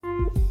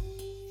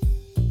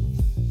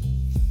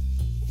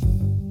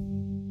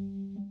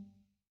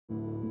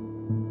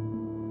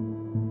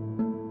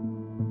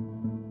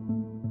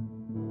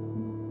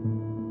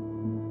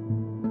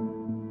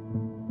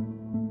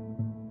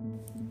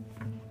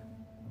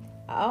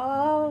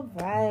All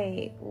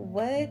right.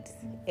 What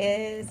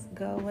is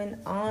going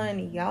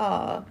on,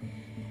 y'all?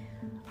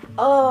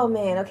 Oh,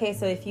 man. Okay,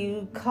 so if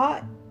you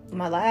caught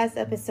my last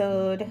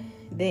episode,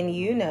 then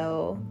you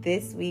know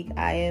this week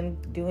I am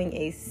doing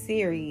a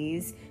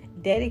series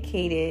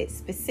dedicated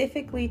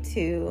specifically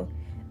to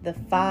the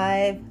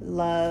 5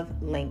 love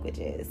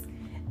languages.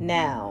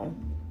 Now,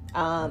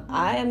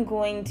 I am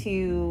going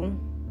to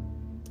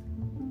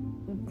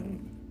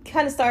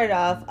kind of started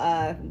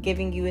off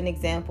giving you an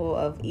example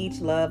of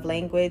each love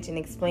language and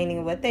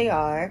explaining what they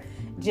are,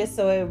 just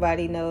so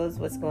everybody knows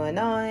what's going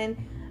on.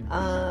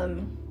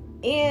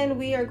 And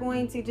we are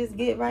going to just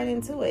get right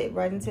into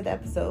the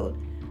episode.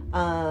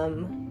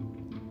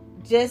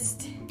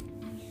 Just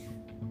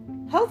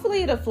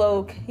hopefully it'll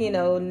flow,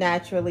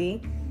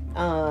 naturally.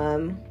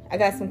 I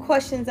got some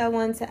questions I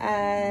want to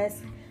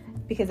ask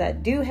because I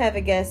do have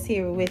a guest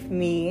here with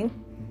me.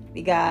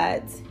 We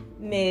got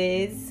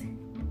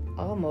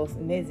almost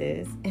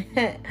Mrs.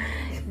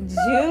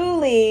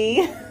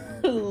 Julie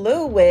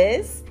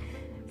Lewis.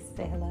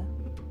 Say hello.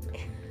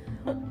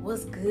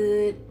 What's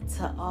good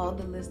to all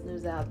the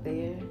listeners out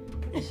there?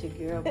 It's your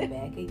girl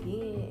back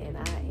again, and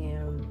I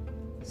am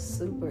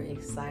super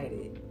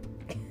excited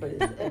for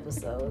this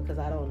episode because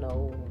I don't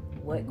know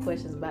what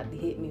question's about to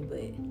hit me, but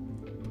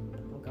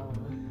I'm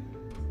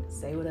gonna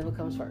say whatever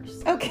comes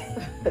first.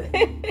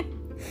 Okay.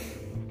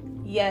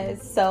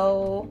 Yes,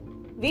 so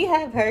we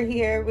have her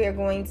here. We are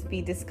going to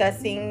be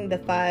discussing the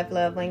 5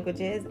 love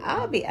languages.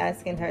 I'll be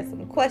asking her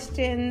some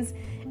questions,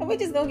 and we're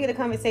just going to get a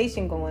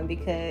conversation going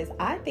because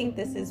I think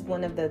this is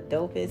one of the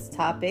dopest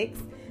topics,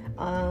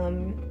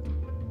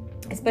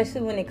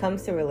 especially when it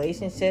comes to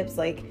relationships.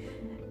 Like,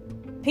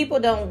 people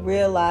don't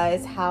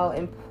realize how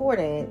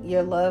important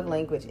your love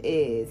language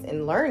is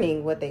and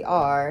learning what they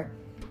are.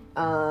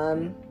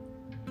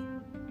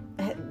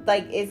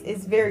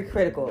 It's very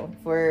critical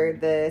for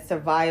the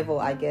survival,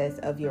 I guess,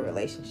 of your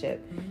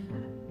relationship.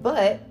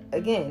 But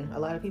again, a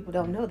lot of people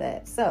don't know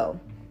that. So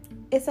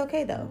it's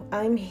okay though.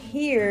 I'm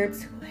here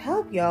to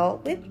help y'all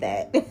with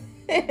that.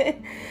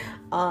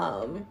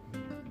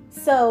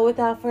 So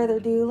without further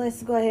ado,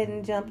 let's go ahead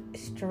and jump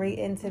straight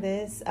into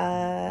this.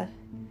 So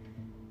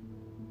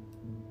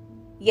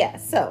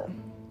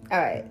all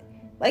right.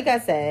 Like I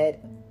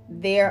said,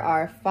 there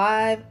are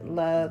 5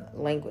 love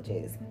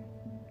languages.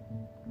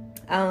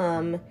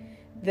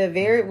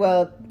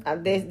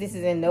 This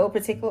is in no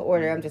particular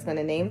order. I'm just going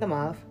to name them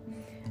off.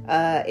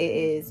 It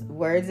is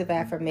words of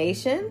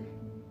affirmation,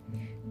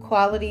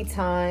 quality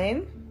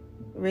time,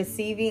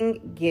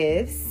 receiving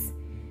gifts,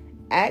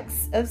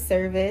 acts of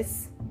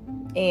service,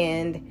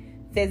 and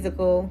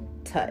physical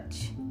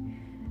touch.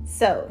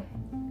 So,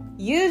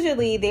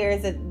 usually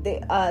there's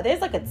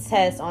like a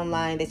test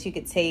online that you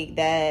could take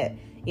that,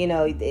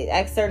 it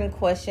asks certain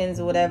questions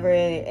or whatever,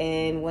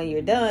 and when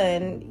you're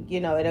done,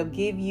 it'll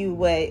give you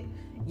what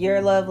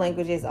your love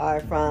languages are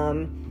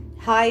from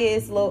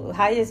highest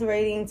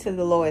rating to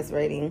the lowest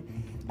rating.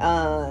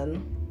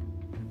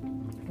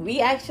 We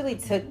actually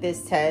took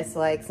this test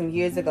like some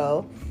years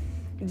ago,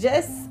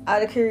 just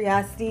out of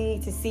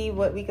curiosity to see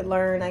what we could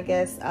learn, I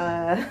guess,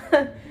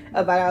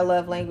 about our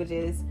love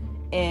languages.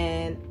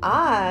 And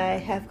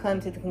I have come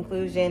to the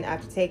conclusion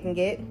after taking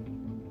it.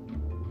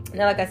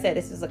 Now, like I said,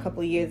 this was a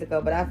couple of years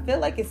ago, but I feel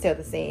like it's still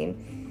the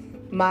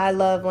same. My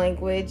love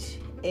language,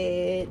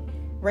 it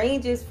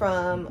ranges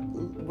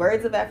from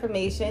words of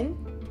affirmation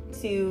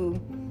to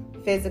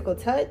physical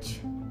touch.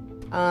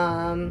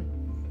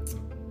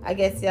 I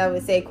guess I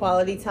would say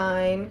quality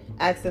time,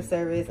 acts of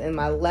service, and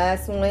my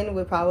last one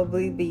would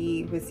probably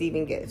be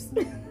receiving gifts.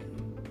 Words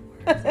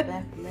of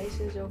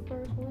affirmation is your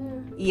first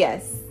one?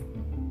 Yes.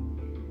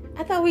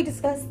 I thought we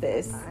discussed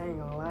this. I ain't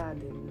gonna lie, I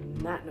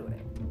did not know that.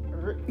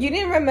 You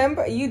didn't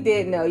remember? You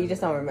did know, you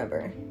just don't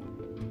remember.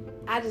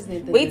 I just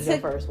didn't think it was your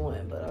first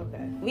one, but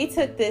okay. We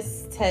took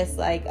this test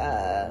like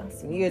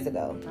some years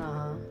ago.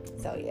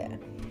 So yeah.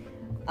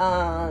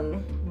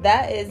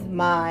 That is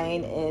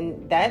mine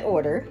in that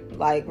order.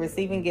 Like,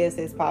 receiving gifts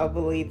is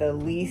probably the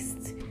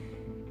least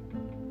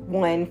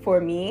one for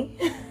me.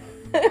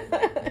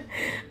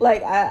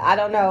 Like, I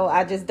don't know.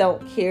 I just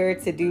don't care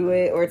to do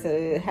it or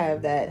to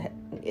have that.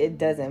 It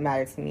doesn't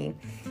matter to me.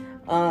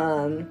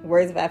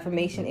 Words of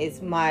affirmation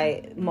is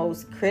my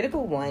most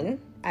critical one.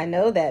 I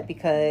know that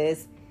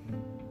because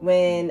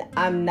when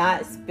I'm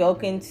not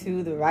spoken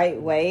to the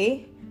right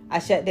way, I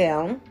shut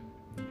down.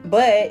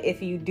 But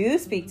if you do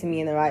speak to me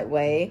in the right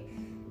way,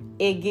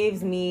 it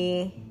gives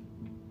me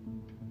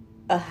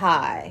a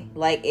high.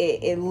 Like,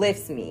 it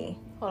lifts me.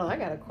 Hold on, I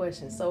got a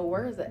question. So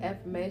words of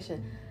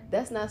affirmation,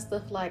 that's not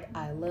stuff like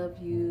I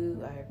love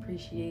you, I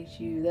appreciate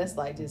you. That's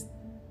like just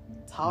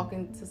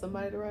talking to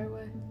somebody the right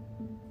way?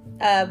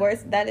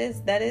 Words, that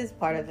is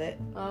part of it.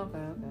 Okay.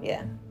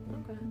 Yeah.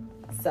 Okay.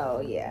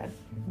 So, yeah.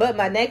 But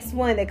my next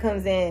one that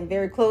comes in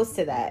very close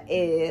to that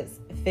is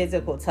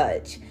physical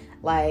touch.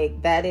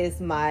 Like, that is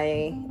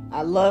I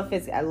love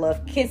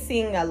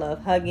kissing, I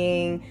love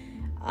hugging,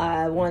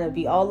 I want to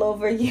be all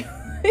over you.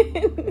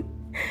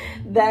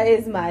 That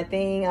is my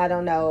thing. I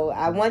don't know.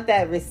 I want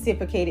that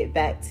reciprocated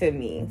back to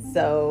me.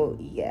 So,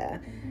 yeah.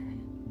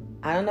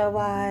 I don't know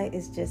why.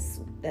 It's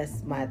just,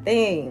 that's my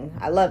thing.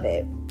 I love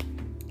it.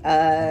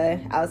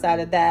 Outside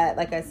of that,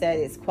 like I said,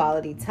 it's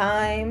quality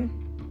time.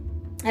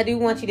 I do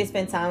want you to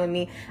spend time with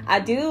me. I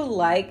do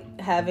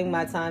like having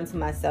my time to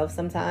myself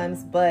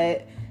sometimes,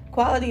 but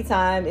quality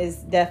time is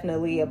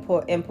definitely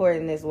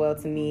important as well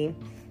to me.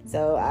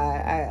 So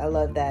I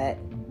love that.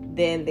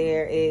 Then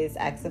there is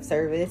acts of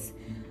service.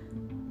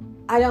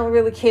 I don't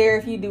really care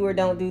if you do or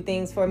don't do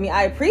things for me.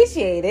 I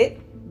appreciate it,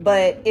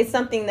 but it's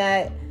something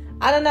that,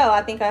 I don't know.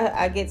 I think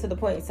I get to the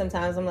point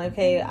sometimes I'm like,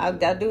 hey,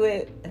 I'll do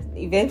it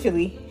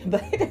eventually.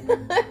 But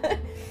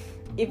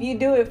if you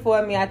do it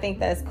for me, I think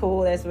that's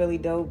cool. That's really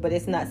dope. But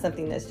it's not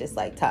something that's just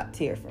like top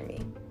tier for me.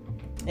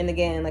 And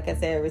again, like I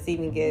said,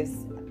 receiving gifts,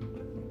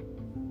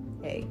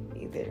 hey,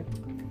 either.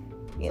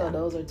 So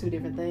those are two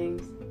different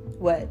things?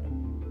 What?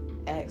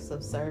 Acts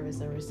of service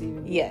and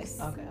receiving gifts? Yes.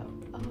 Okay.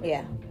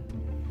 Yeah.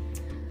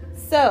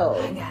 So.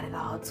 I got it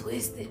all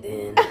twisted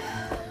then.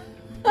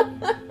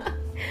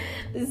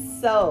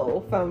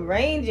 So,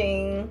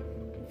 ranging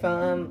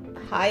from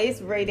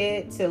highest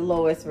rated to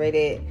lowest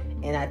rated,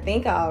 and I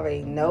think I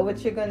already know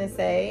what you're going to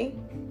say.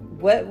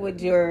 What would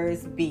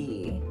yours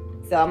be?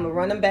 So, I'm going to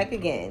run them back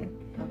again.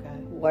 Okay.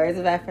 Words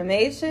of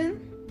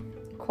affirmation,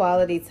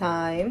 quality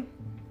time,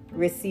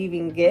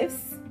 receiving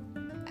gifts,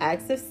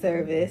 acts of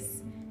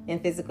service,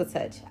 and physical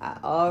touch. I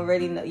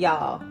already know.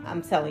 Y'all,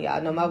 I'm telling y'all, I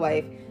know my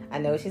wife. I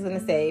know what she's going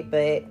to say,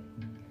 but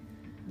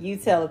you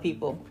tell the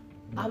people.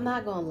 I'm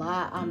not gonna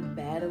lie, I'm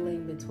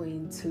battling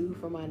between two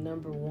for my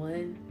number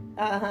one.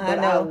 But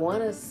I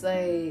want to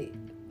say,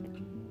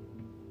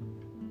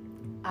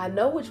 I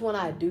know which one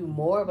I do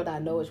more, but I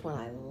know which one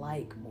I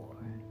like more.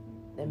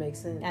 That makes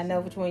sense? I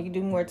know which one you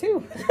do more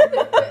too.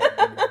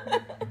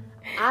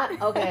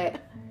 Okay,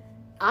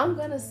 I'm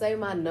gonna say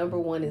my number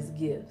one is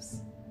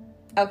gifts.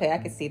 Okay, I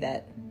can see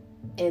that.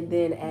 And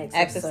then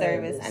acts of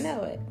service. I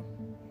know it.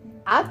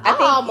 I think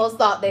almost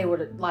thought they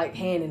were like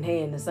hand in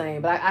hand the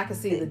same, but I can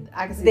see the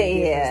difference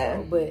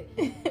though. But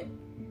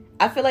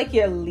I feel like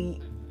your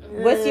least.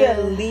 What's your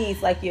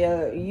least like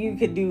you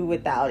could do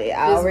without it?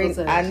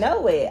 I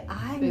know it.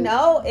 I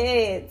know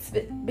it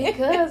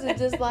because it's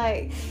just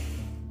like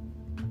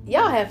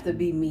y'all have to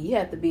be me. You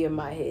have to be in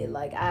my head.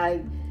 Like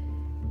I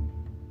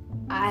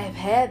have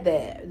had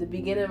that. The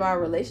beginning of our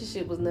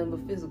relationship was nothing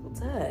but physical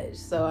touch.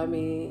 So I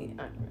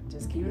mean,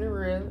 just keeping it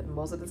real, and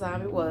most of the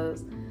time it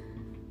was.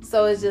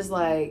 So it's just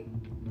like,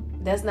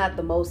 that's not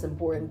the most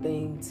important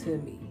thing to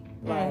me.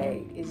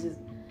 Like, it's just,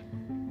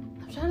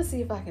 I'm trying to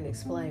see if I can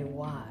explain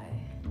why.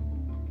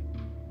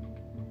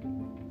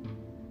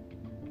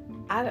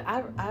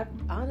 I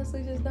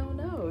honestly just don't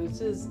know. It's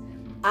just,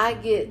 I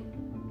get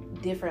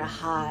different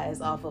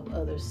highs off of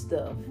other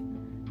stuff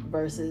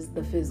versus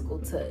the physical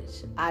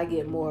touch. I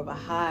get more of a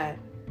high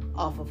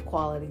off of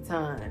quality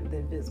time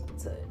than physical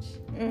touch.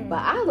 But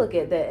I look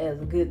at that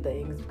as a good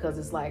thing because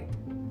it's like,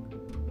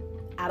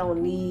 I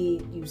don't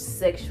need you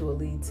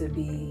sexually to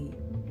be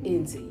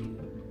into you.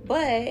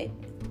 But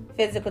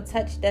physical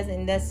touch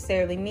doesn't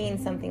necessarily mean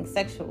something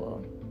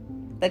sexual.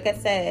 Like I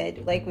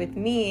said, like with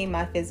me,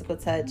 my physical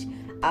touch,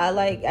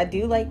 I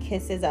do like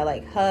kisses, I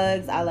like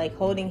hugs, I like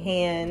holding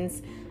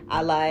hands,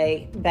 I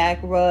like back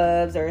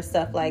rubs or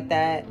stuff like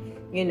that.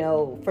 You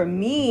know, for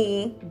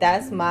me,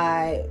 that's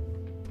my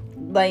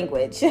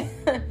language.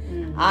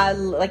 I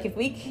like if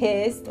we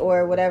kissed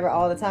or whatever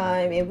all the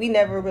time and we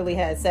never really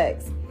had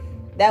sex,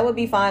 that would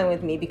be fine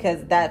with me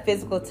because that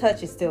physical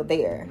touch is still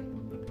there.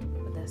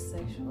 But that's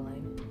sexual,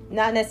 ain't it?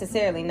 Not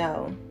necessarily,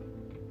 no.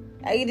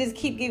 I can just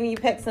keep giving you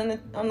pecks on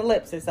the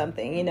lips or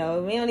something, you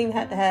know. We don't even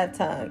have to have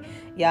tongue.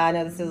 Yeah, I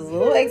know this is a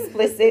little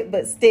explicit,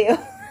 but still.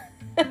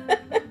 I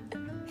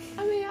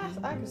mean,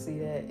 I can see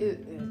that.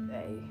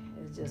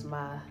 It's just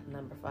my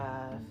number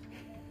 5.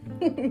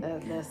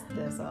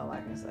 That's all I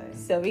can say.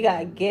 So we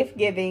got gift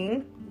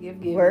giving,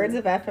 words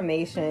of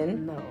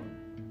affirmation. No.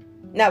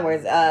 Not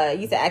words.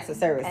 You said acts of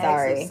service.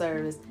 Sorry. Acts of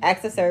service.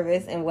 Acts of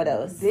service, and what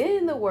else?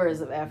 Then the words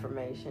of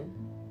affirmation.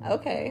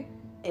 Okay.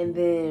 And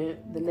then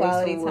the next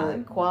quality one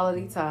time.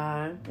 Quality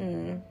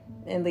time.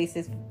 And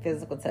Lisa's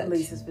physical touch.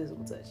 Lisa's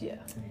physical touch. Yeah.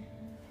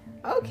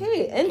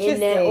 Okay. Interesting. In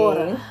that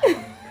order.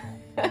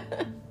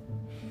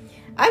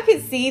 I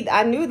could see.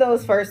 I knew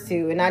those first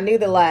two, and I knew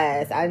the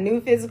last. I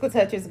knew physical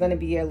touch was going to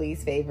be your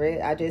least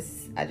favorite. I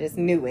just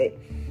knew it,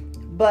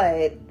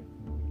 but.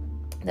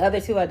 The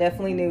other two, I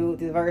definitely knew.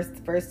 The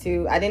first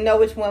two, I didn't know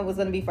which one was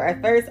going to be for.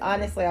 At first,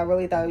 honestly, I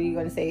really thought you were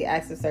going to say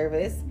acts of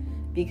service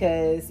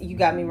because you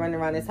got me running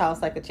around this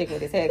house like a chicken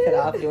with his head cut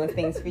off doing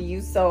things for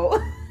you.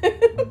 So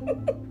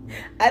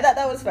I thought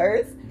that was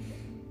first.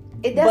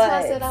 That's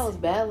why I said I was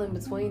battling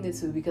between the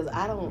two because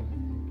I'm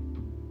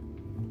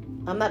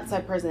not the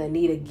type of person that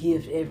need a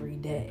gift every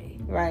day.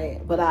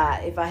 Right. But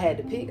if I had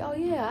to pick, oh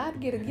yeah,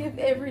 I'd get a gift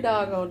every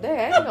doggone day.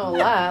 I ain't gonna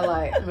lie.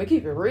 Like, I'm gonna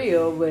keep it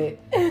real, but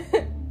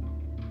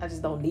I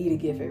just don't need a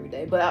gift every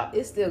day. But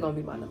it's still gonna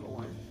be my number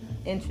one.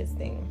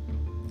 Interesting.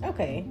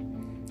 Okay.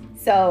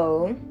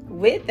 So,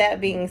 with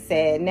that being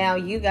said, now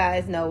you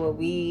guys know what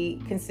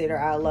we consider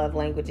our love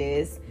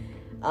languages.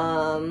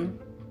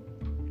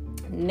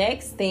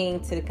 Next thing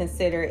to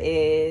consider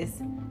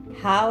is,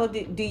 how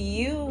do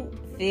you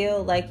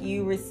feel like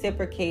you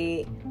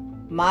reciprocate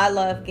my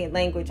love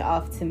language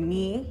off to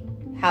me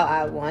how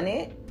I want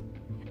it?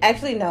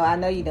 Actually, no, I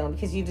know you don't,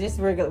 because you just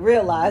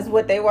realized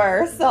what they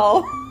were.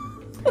 So,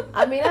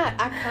 I mean,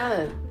 I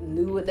kind of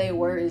knew what they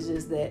were. It's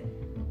just that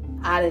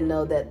I didn't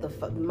know that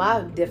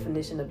my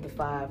definition of the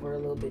 5 were a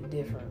little bit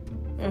different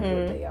from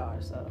what they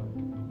are. So,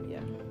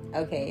 yeah.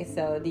 Okay,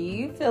 so do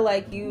you feel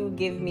like you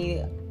give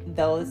me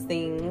those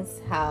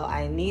things how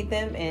I need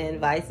them, and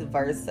vice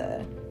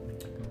versa?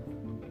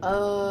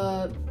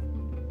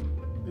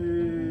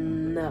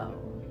 No,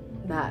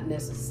 not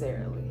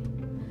necessarily.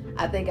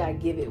 I think I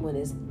give it when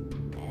it's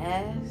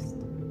asked,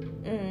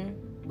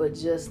 but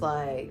just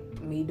like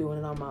me doing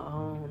it on my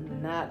own,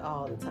 not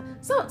all the time.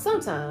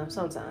 Sometimes,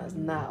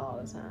 not all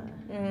the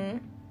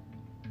time.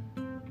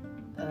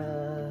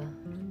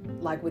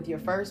 Like with your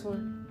first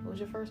one, what was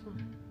your first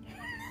one?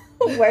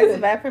 Words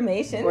of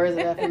affirmation. Words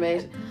of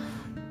affirmation.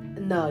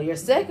 No, your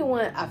second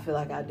one, I feel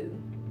like I do.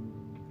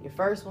 Your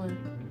first one,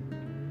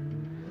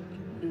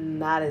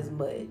 not as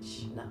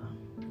much. No.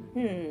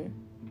 And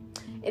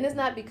it's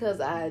not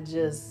because I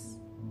just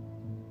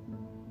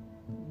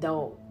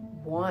don't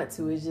want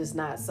to. It's just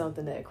not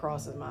something that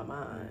crosses my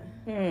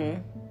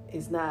mind.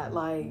 It's not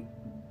like,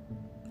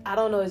 I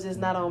don't know. It's just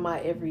not on my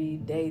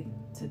everyday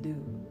to do.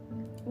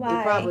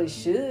 Why? It probably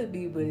should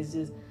be, but it's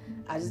just,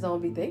 I just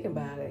don't be thinking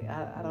about it.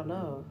 I don't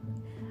know.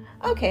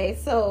 Okay,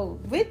 so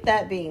with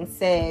that being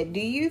said, do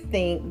you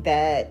think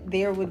that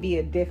there would be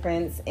a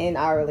difference in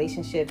our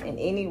relationship in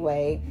any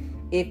way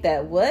if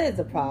that was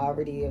a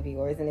priority of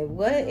yours, and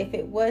if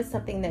it was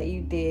something that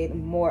you did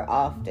more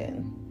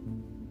often?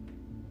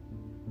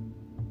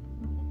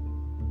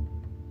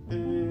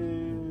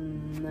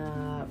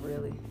 Not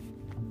really.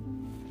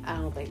 I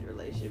don't think the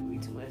relationship would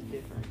be too much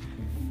different.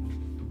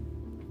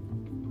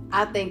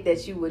 I think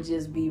that you would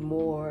just be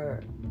more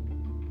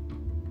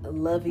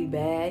lovey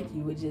back.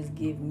 You would just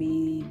give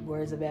me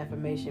words of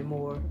affirmation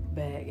more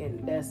back,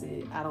 and that's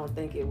it. I don't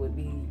think it would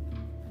be,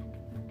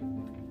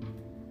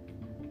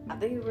 I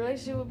think the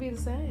relationship would be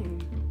the same.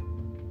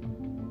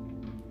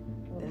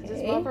 That's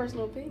just my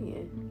personal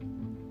opinion.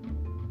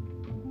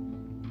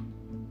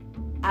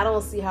 I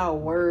don't see how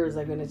words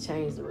are going to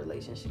change the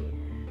relationship.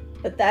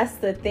 But that's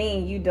the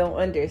thing, you don't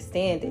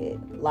understand it.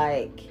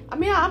 Like, I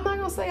mean, I'm not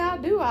gonna say I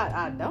do.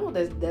 I don't.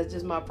 That's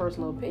just my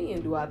personal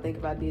opinion. Do I think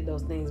if I did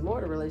those things more,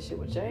 the relationship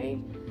would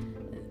change?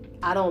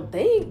 I don't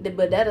think,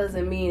 but that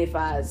doesn't mean if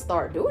I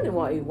start doing it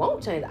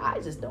won't change. I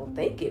just don't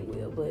think it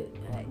will. But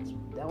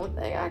the only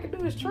thing I can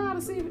do is try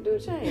to see if it do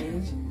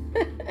change.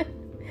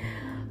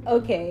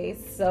 Okay,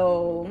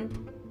 so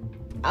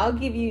I'll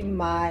give you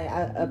my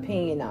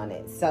opinion on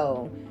it.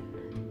 So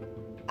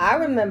I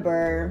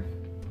remember,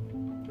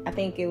 I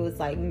think it was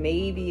like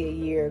maybe a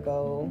year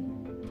ago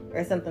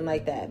or something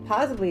like that.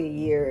 Possibly a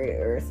year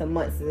or some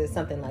months or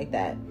something like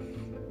that.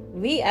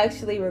 We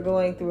actually were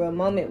going through a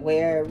moment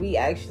where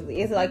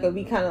it's like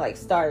we kind of like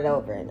started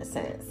over in a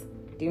sense.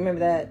 Do you remember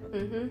that?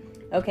 Mm-hmm.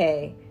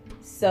 Okay.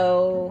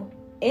 So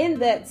in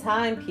that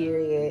time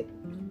period,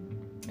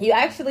 you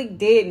actually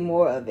did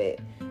more of it.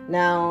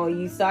 Now,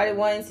 you started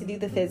wanting to do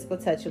the physical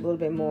touch a little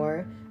bit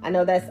more. I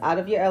know that's out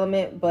of your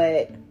element,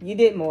 but you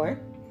did more.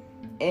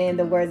 And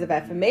the words of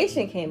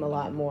affirmation came a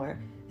lot more.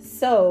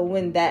 So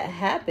when that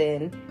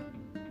happened,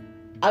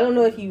 I don't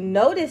know if you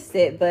noticed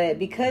it, but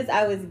because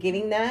I was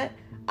getting that,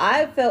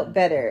 I felt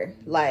better.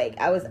 Like,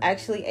 I was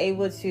actually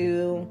able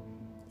to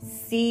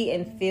see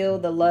and feel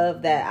the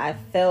love that I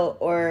felt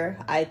or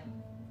I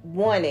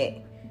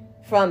wanted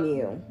from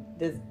you.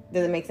 Does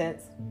it make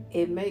sense?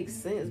 It makes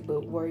sense,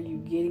 but were you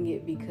getting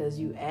it because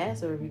you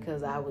asked or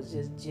because I was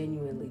just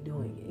genuinely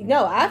doing it?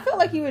 No, I felt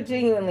like you were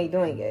genuinely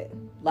doing it.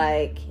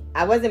 Like,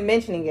 I wasn't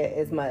mentioning it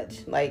as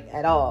much, like,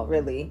 at all,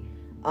 really.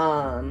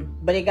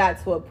 But it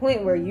got to a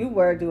point where you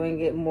were doing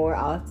it more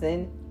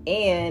often,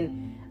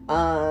 and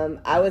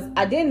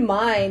I didn't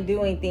mind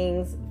doing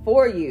things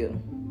for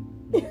you.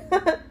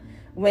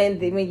 when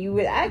you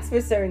would ask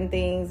for certain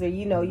things, or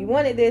you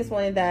wanted this,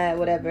 wanted that,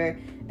 whatever,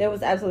 there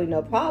was absolutely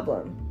no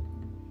problem.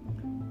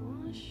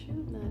 Oh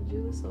shoot, now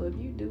Julie. So if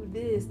you do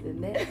this,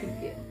 then that you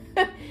get.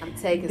 I'm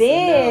taking.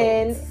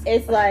 Then some notes.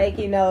 it's like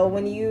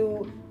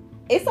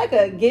it's like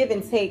a give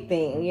and take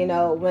thing.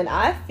 When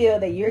I feel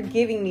that you're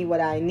giving me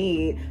what I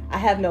need, I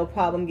have no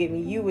problem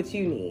giving you what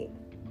you need.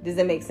 Does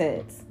it make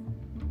sense?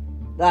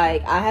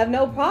 Like, I have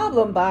no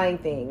problem buying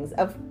things.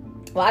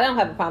 Well, I don't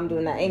have a problem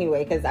doing that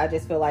anyway, because I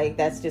just feel like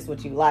that's just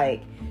what you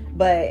like.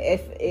 But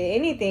if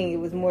anything, it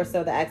was more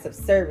so the acts of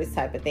service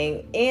type of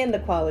thing, and the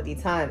quality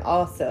time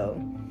also.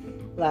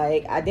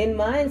 Like, I didn't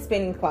mind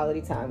spending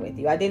quality time with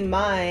you. I didn't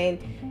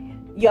mind,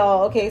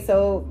 y'all. Okay,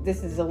 so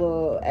this is a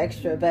little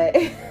extra, but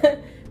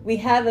we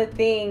have a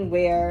thing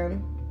where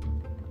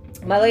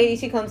my lady,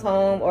 she comes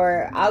home,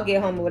 or I'll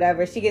get home or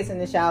whatever. She gets in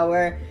the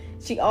shower.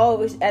 she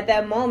always, at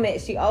that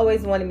moment, she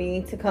always wanted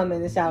me to come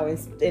in the shower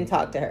and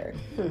talk to her.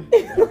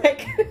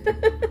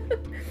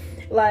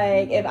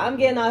 Like, if I'm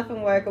getting off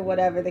from work or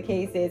whatever the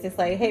case is, it's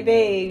like, hey,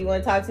 babe, you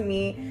want to talk to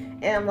me?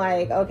 And I'm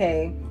like,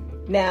 okay.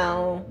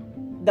 Now,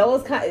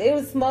 it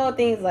was small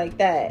things like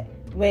that.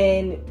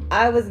 When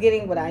I was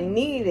getting what I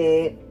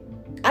needed,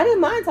 I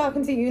didn't mind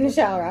talking to you in the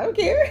shower. I don't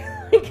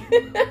care.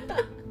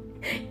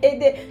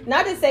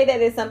 Not to say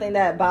that it's something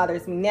that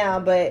bothers me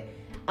now, but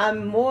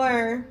I'm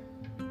more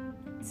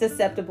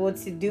susceptible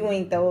to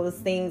doing those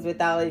things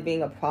without it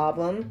being a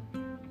problem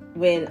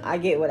when I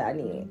get what I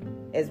need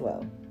as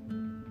well.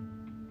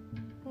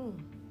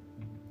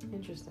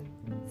 Interesting.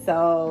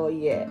 So,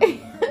 yeah.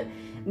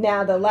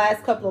 Now, the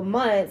last couple of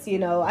months,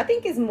 I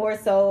think it's more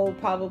so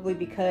probably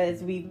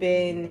because we've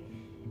been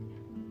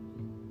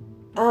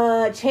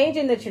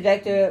changing the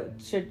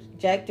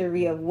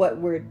trajectory of what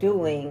we're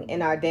doing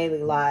in our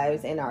daily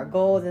lives, and our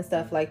goals and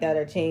stuff like that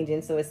are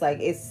changing. So it's like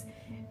it's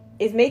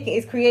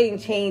creating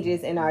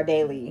changes in our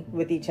daily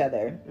with each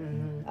other.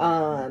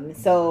 Mm-hmm.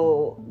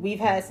 So we've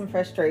had some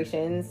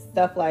frustrations,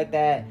 stuff like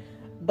that,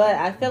 but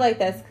I feel like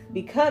that's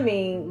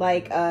becoming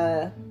like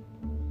a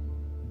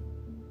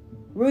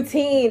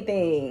routine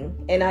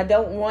thing, and I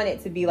don't want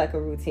it to be like a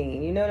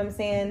routine. You know what I'm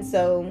saying?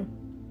 So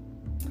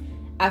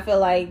I feel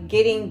like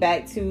getting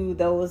back to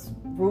those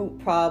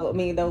root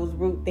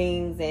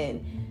things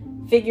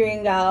and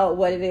figuring out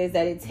what it is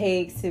that it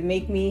takes to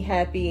make me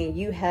happy and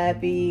you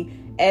happy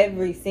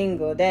every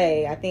single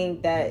day. I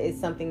think that is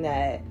something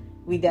that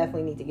we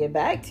definitely need to get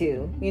back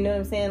to. You know what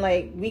I'm saying?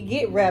 Like, we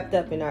get wrapped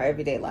up in our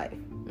everyday life.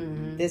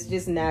 Mm-hmm. It's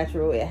just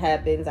natural. It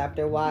happens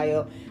after a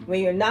while.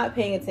 When you're not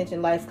paying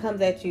attention, life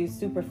comes at you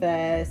super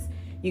fast.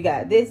 You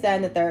got this, that,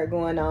 and the third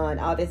going on,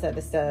 all this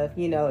other stuff.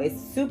 It's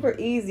super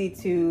easy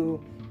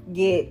to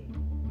get,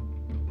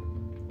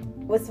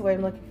 what's the word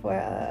I'm looking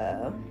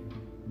for?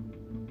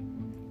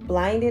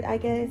 Blinded, I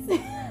guess.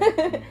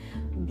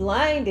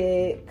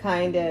 Blinded,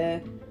 kind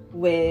of,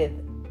 with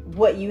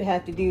what you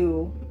have to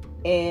do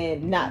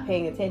and not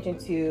paying attention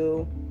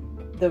to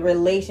the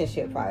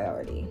relationship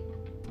priority.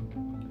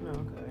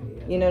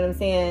 You know what I'm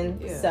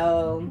saying? Yeah.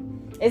 So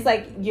it's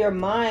like your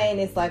mind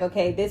is like,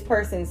 okay, this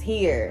person's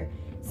here.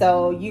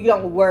 So you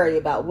don't worry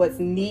about what's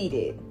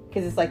needed,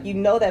 because it's like,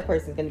 that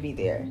person's going to be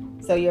there.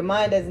 So your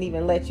mind doesn't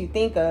even let you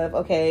think of,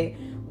 okay,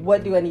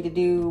 what do I need to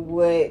do?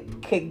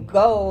 What could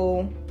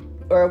go,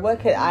 or what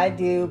could I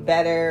do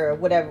better, or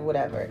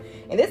whatever.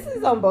 And this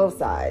is on both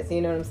sides, you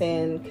know what I'm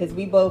saying? Because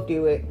we both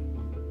do it.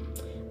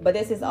 But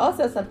this is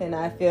also something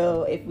I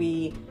feel, if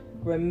we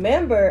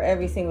remember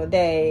every single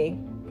day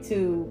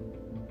to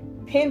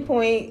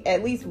pinpoint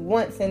at least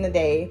once in the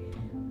day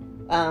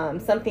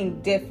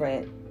something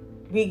different,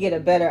 we get a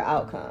better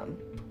outcome,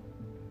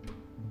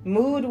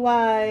 mood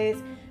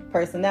wise,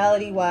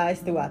 personality wise,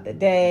 throughout the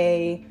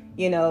day,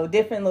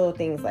 different little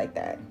things like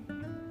that.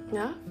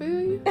 Yeah, I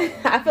feel you.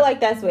 I feel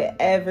like that's with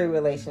every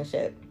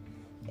relationship.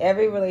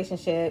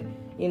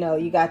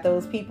 You got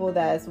those people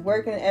that's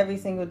working every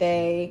single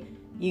day.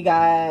 You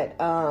got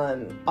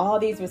all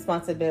these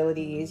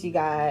responsibilities. You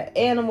got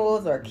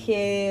animals or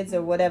kids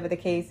or whatever the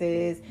case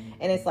is.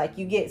 And it's like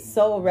you get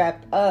so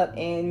wrapped up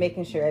in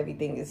making sure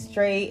everything is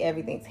straight,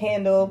 everything's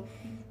handled.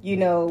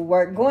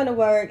 Going to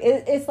work.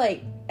 It's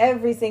like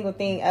every single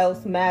thing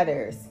else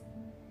matters.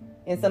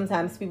 And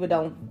sometimes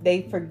people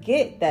they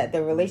forget that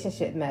the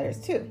relationship matters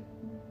too.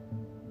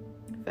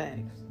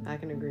 Facts. I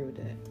can agree with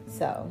that.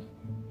 So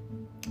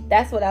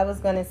that's what I was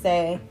going to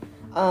say.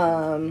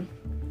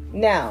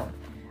 Now,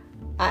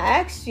 I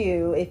asked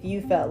you if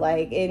you felt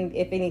like,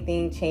 if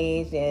anything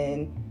changed,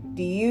 and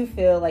do you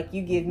feel like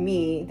you give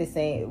me the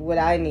same, what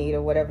I need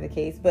or whatever the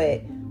case,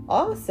 but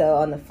also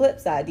on the flip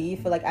side, do you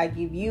feel like I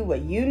give you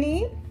what you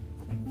need?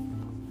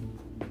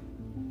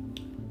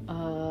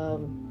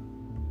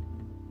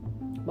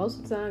 Most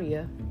of the time,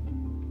 yeah.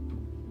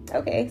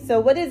 Okay, so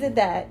what is it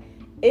that,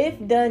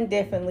 if done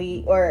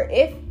differently, or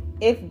if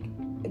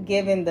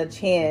given the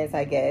chance,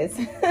 I guess,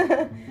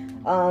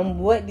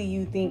 what do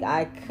you think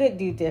I could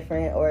do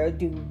different or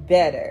do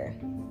better?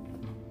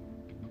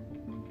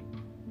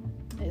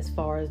 As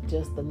far as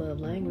just the love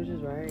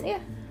languages, right? Yeah.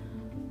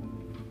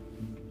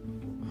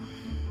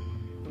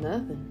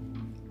 Nothing.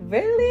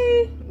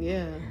 Really?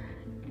 Yeah.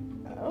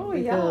 Oh,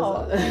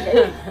 y'all.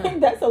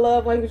 That's a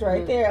love language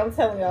right there. I'm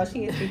telling y'all,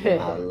 she is speaking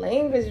my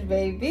language,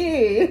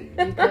 baby.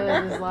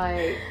 Because it's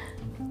like,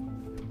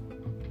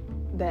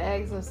 the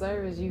acts of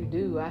service you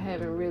do, I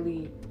haven't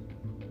really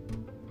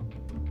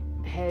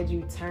had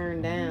you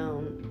turn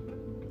down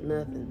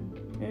nothing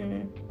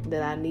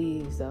that I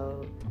need,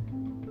 so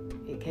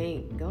it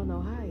can't go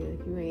no higher.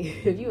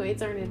 If you ain't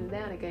turning it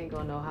down, it can't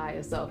go no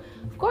higher. So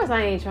of course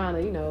I ain't trying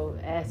to,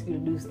 ask you to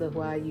do stuff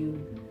while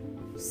you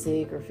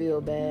sick or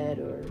feel bad,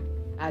 or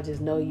I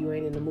just know you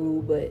ain't in the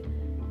mood, but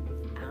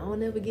I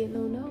don't ever get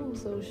no.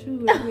 So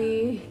shoot, I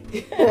mean,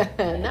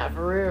 not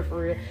for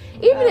real.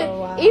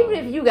 Even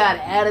if you got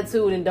an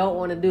attitude and don't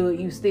want to do it,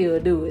 you still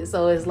do it.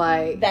 So it's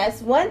like,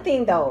 that's one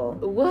thing though.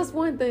 What's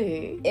one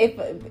thing? If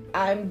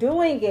I'm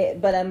doing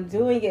it, but I'm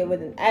doing it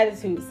with an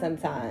attitude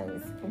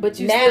sometimes. But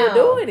you still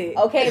doing it.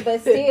 Okay,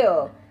 but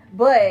still.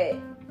 But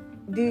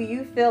do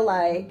you feel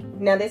like,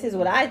 now this is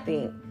what I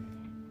think.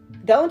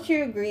 Don't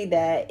you agree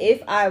that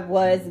if I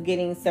was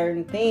getting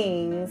certain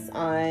things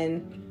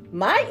on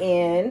my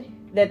end,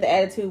 that the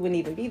attitude wouldn't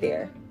even be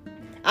there?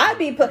 I'd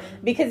be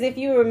because if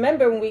you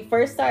remember when we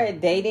first started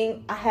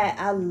dating,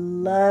 I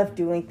love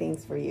doing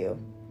things for you.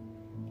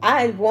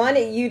 I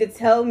wanted you to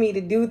tell me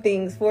to do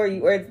things for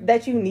you, or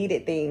that you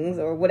needed things,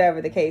 or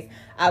whatever the case.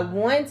 I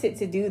wanted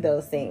to do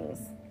those things.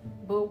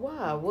 But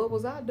why? What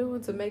was I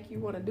doing to make you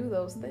want to do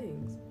those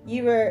things?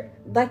 You were,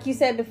 like you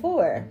said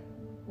before,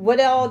 what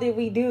all did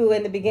we do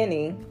in the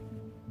beginning?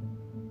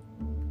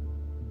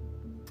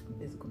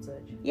 Physical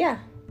touch. Yeah.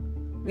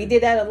 We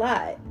did that a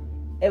lot.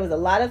 It was a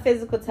lot of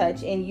physical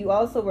touch, and you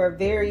also were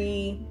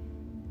very,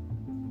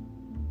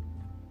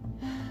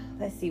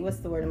 let's see, what's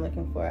the word I'm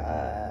looking for?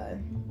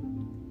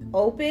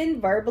 Open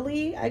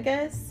verbally, I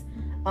guess,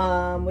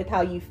 with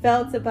how you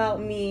felt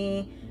about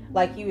me.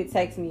 Like, you would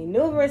text me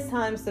numerous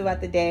times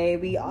throughout the day.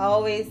 We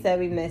always said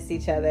we missed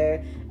each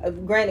other.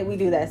 Granted, we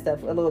do that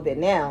stuff a little bit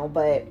now,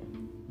 but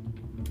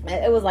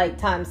it was like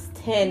times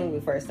 10 when we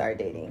first started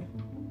dating.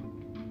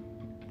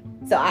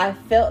 So I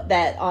felt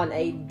that on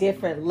a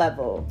different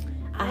level.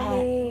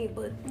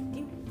 But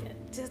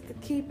just to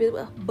keep it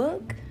a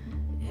buck,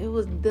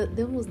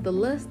 them was the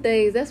lust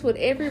days. That's what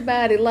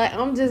everybody like.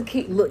 I'm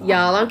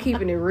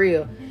keeping it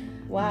real.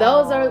 Wow.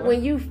 Those are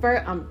when you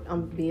first.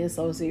 I'm being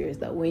so serious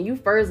though. When you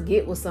first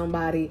get with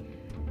somebody,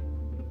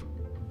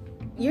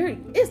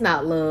 it's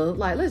not love.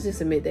 Like, let's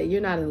just admit that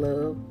you're not in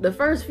love. The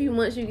first few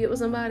months you get with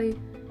somebody,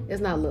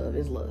 it's not love,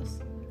 it's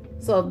lust.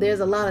 So if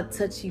there's a lot of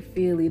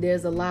touchy-feely,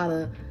 there's a lot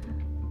of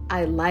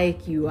I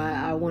like you,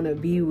 I want to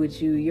be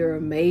with you, you're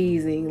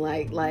amazing,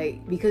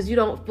 like because you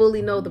don't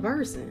fully know the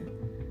person.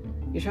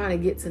 You're trying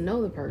to get to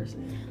know the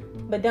person.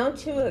 But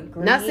don't you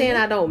agree? Not saying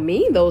I don't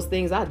mean those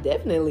things. I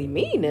definitely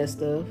mean that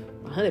stuff.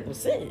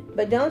 100%.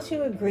 But don't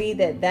you agree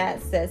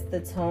that sets the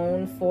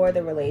tone for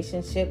the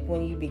relationship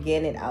when you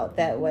begin it out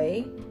that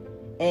way?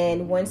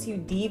 And once you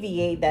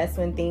deviate, that's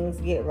when things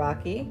get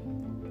rocky?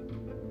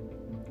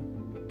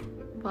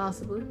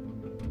 Possibly.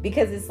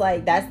 Because it's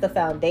like, that's the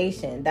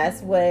foundation.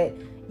 That's what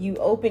you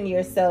open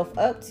yourself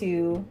up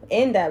to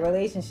in that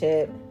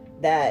relationship,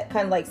 that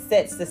kind of like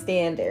sets the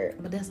standard.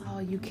 But that's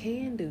all you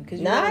can do, because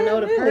you don't know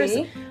the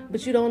person.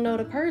 But you don't know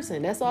the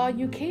person. That's all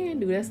you can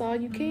do. That's all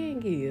you can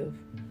give.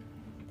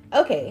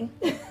 Okay.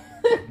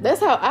 That's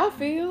how I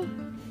feel.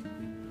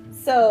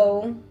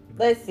 So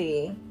let's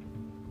see.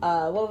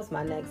 What was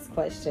my next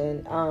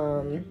question?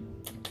 I'm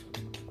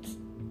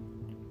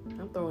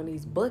throwing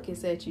these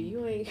buckets at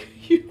you.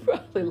 You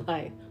probably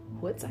like,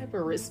 what type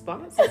of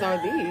responses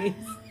are these?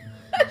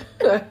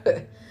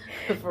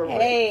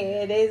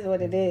 Hey, it is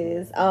what it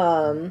is.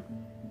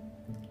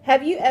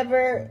 Have you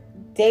ever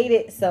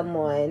dated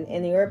someone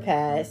in your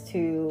past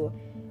who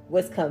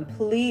was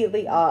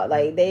completely odd,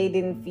 like they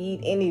didn't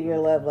feed any of your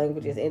love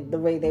languages in the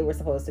way they were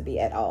supposed to be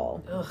at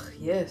all? Ugh,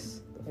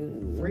 yes.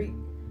 Freak.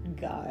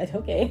 God,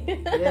 okay.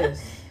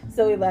 Yes.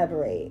 So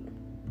elaborate.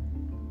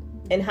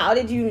 And how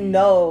did you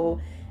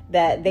know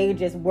that they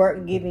just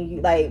weren't giving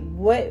you, like,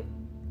 what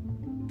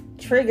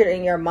triggered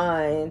in your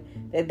mind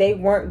that they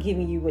weren't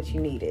giving you what you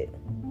needed?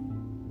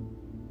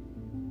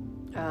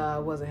 I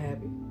wasn't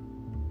happy.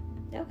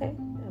 Okay.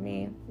 I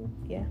mean,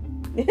 yeah.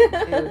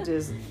 It was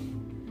just,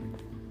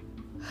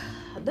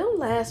 them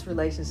last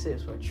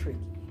relationships were tricky.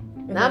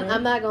 Mm-hmm. Now,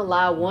 I'm not gonna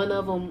lie, one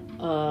of them,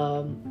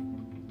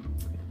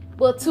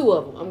 two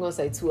of them, I'm gonna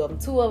say two of them.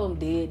 Two of them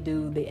did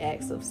do the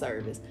acts of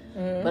service.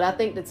 Mm-hmm. But I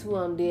think the two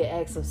of them did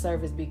acts of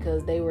service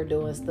because they were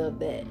doing stuff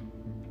that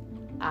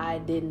I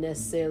didn't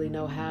necessarily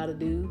know how to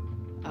do.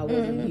 I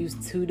wasn't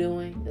used to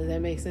doing. Does that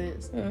make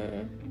sense?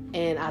 Mm-hmm.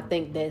 And I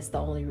think that's the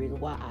only reason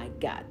why I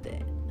got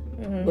that.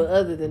 Mm-hmm. But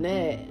other than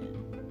that,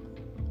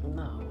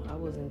 no, I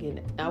wasn't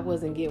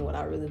getting what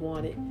I really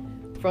wanted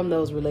from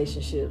those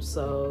relationships.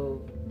 So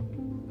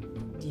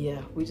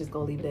yeah, we just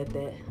gonna leave it at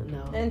that.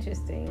 No.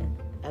 Interesting.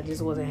 I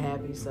just wasn't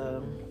happy.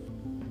 So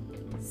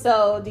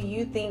do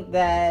you think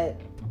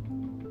that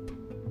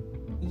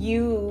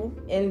you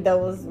in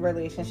those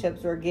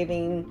relationships were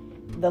giving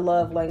the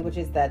love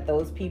languages that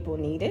those people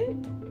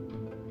needed?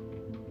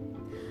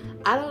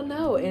 I don't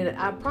know, and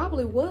I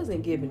probably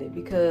wasn't giving it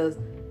because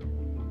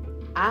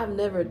I've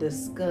never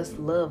discussed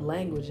love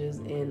languages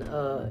in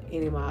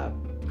any of my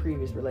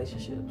previous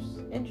relationships.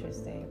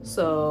 Interesting.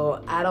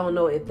 So I don't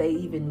know if they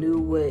even knew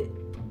what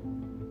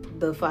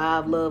the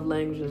 5 love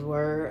languages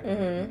were.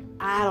 Mm-hmm.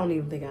 I don't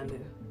even think I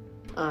knew.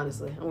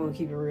 Honestly, I'm gonna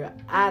keep it real.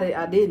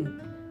 I didn't.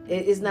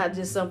 It's not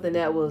just something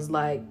that was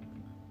like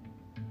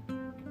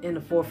in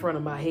the forefront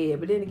of my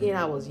head. But then again,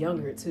 I was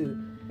younger too.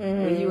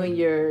 Mm-hmm. When you in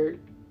your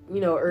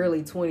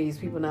early 20s,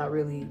 people not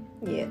really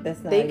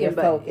that's not thinking your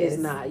about focus.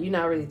 it's not. You're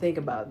not really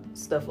thinking about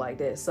stuff like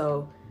that.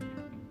 So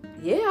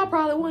I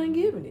probably wasn't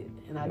giving it,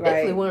 and I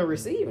definitely wasn't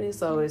receiving it.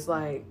 So it's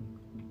like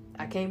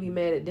I can't be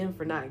mad at them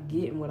for not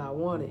getting what I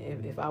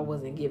wanted if I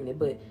wasn't giving it.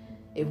 But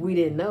if we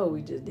didn't know,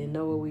 we just didn't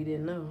know what we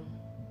didn't know.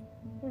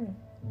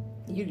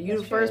 You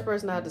the first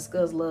person I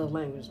discuss love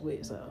language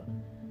with, so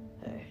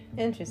hey.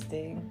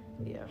 Interesting.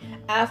 Yeah.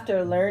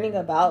 After learning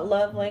about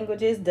love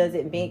languages, does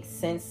it make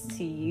sense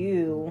to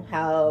you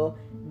how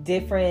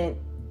different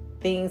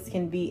things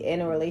can be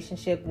in a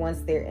relationship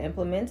once they're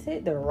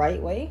implemented the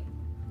right way?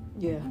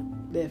 Yeah,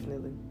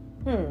 definitely.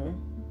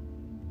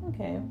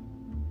 Okay.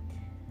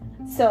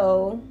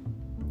 So,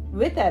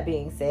 with that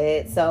being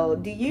said,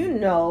 do you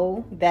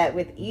know that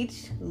with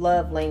each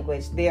love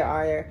language, there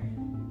are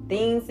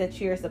things that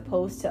you're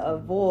supposed to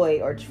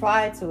avoid or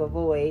try to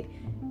avoid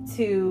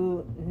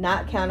to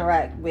not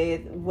counteract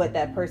with what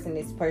that person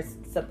is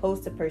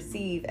supposed to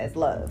perceive as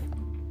love?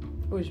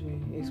 What you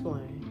mean?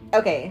 Explain.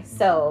 Okay,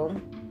 so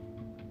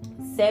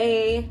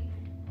say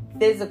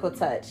physical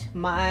touch.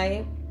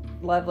 My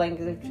love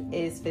language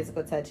is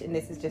physical touch, and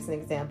this is just an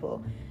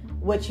example.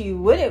 What you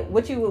would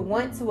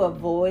want to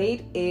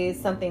avoid is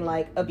something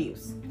like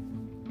abuse.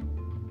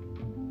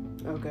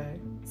 Okay.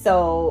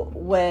 So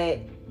what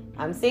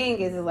I'm saying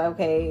is like,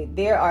 okay,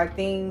 there are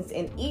things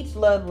in each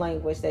love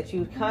language that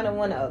you kind of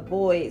want to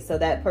avoid so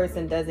that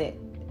person doesn't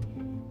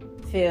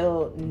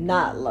feel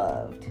not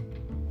loved.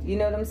 You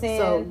know what I'm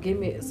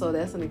saying? So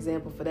that's an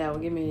example for that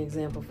one. Give me an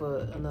example for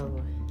another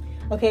one.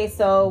 Okay,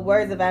 so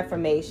words of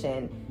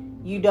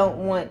affirmation. You don't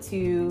want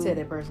to tear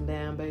that person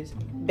down,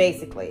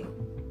 basically.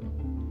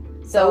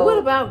 So what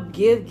about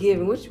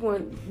giving? Which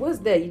one? What's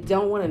that? You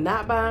don't want to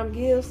not buy them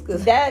gifts?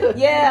 Cause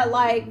that,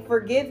 like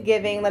for gift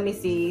giving, let me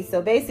see. So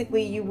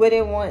basically, you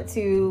wouldn't want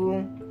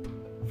to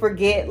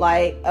forget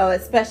like a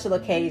special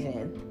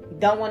occasion.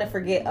 Don't want to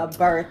forget a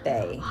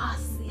birthday. I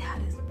see how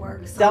this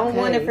works. Don't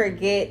want to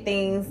forget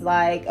things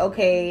like,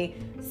 okay,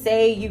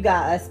 say you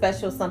got a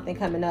special something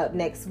coming up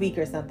next week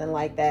or something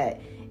like that.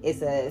 It's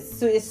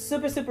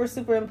super, super,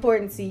 super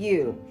important to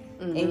you.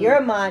 Mm-hmm. In your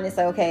mind, it's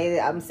like, okay,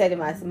 I'm setting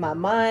my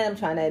mind. I'm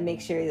trying to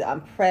make sure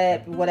I'm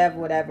prepped,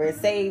 whatever.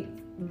 Say,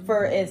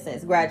 for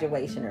instance,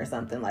 graduation or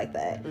something like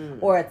that,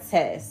 or a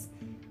test.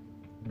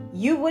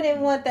 You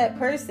wouldn't want that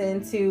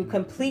person to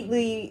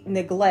completely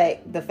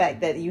neglect the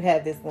fact that you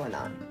have this going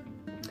on.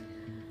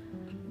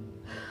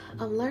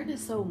 I'm learning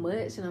so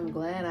much, and I'm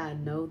glad I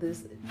know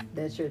this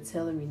that you're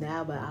telling me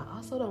now, but I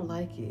also don't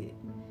like it.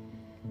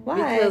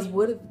 Why?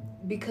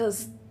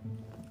 Because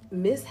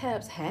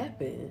mishaps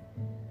happen.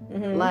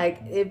 Mm-hmm.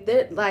 Like if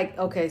they're like,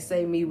 okay,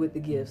 say me with the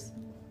gifts.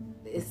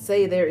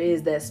 Say there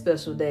is that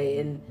special day,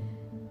 and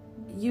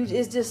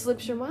it just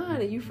slips your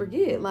mind and you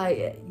forget.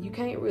 Like you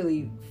can't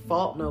really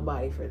fault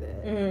nobody for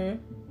that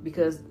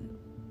because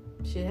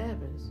shit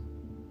happens.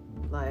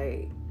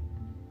 Like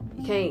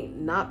you can't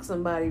knock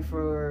somebody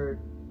for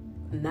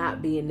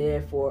not being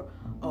there for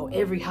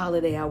every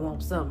holiday I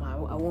want something. I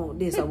want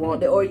this, I want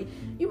that. Or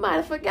you might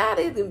have forgot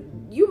it.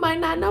 You might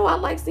not know I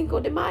like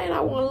Cinco de Mayo and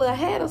I want a little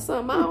hat or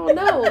something. I don't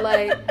know.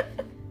 Like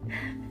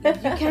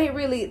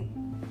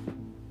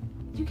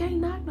you can't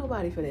knock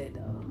nobody for that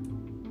though.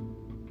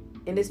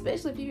 And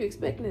especially if you're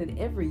expecting it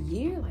every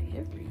year, like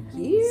every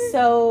year.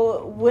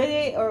 So would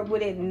it or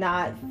would it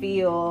not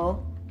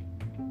feel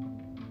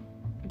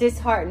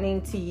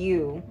disheartening to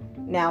you?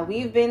 Now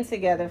we've been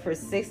together for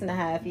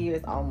 6.5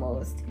 years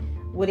almost.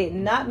 Would it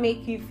not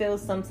make you feel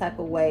some type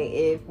of way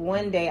if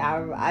one day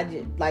I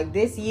just, like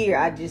this year,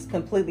 I just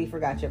completely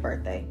forgot your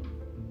birthday?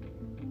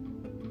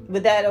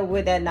 Would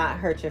that not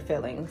hurt your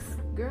feelings?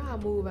 Girl, I'll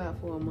move out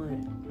for a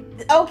month.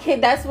 Okay,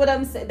 that's what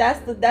I'm saying.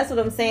 That's what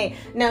I'm saying.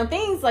 Now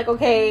things like,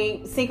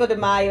 okay, Cinco de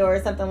Mayo or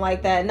something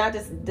like that. Not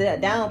just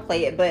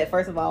downplay it, but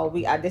first of all,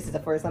 this is the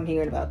first I'm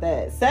hearing about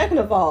that. Second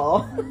of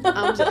all,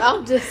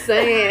 I'm just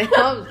saying.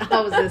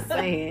 I was just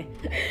saying.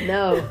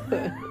 No,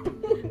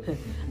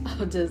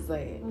 I'm just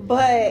saying.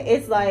 But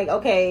it's like,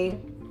 okay,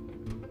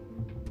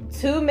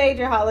 2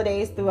 major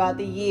holidays throughout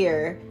the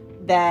year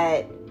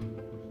that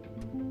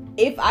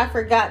if I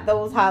forgot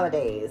those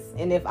holidays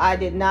and if I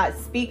did not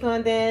speak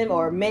on them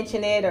or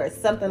mention it or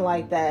something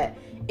like that,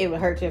 it would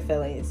hurt your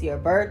feelings. Your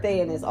birthday,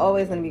 and it's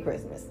always going to be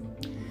Christmas.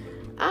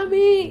 I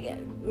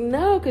mean,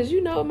 no, because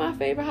you know what my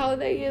favorite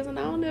holiday is, and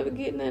I don't never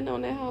get nothing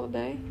on that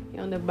holiday. You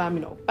don't never buy me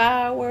no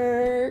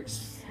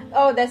fireworks.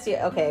 Oh, that's it.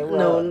 Okay,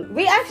 well, no,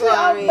 we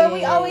actually, but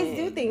we always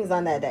do things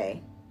on that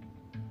day.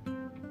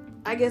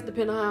 I guess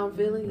depending on how I'm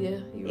feeling, yeah.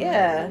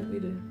 Right, we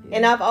do. Yeah.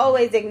 And I've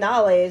always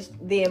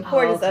acknowledged the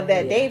importance of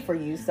that day for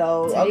you.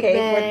 So, for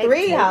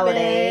 3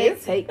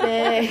 holidays. Take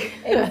back.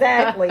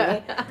 Exactly.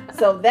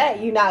 So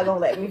that you're not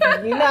going to let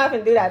me, you're not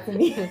going to do that to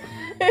me.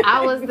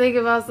 I was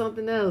thinking about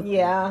something else.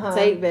 Yeah. Uh-huh.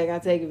 Take back. I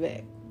take it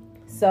back.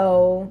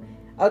 So,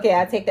 okay,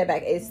 I take that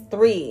back. It's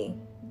 3.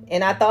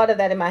 And I thought of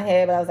that in my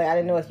head, but I was like, I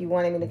didn't know if you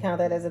wanted me to count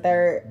that as a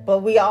third. But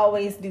we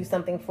always do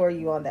something for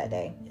you on that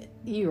day.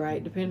 You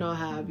right. Depending on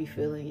how I be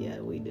feeling, yeah,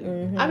 we do.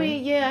 Mm-hmm. I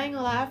mean, yeah, I ain't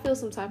gonna lie. I feel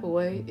some type of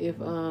way if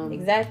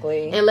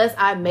exactly, unless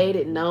I made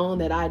it known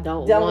that I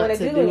don't want to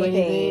do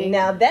anything.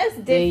 Now that's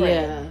different.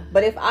 Yeah.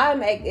 But if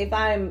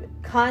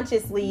I'm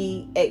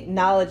consciously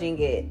acknowledging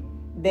it,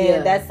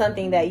 then that's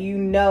something that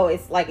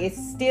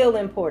it's still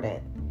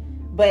important.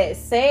 But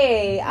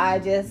say I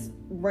just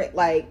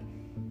like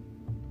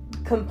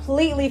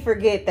completely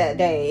forget that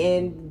day,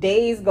 and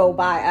days go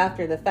by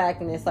after the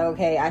fact, and it's like,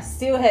 okay, I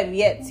still have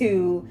yet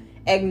to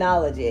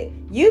acknowledge it.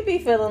 You'd be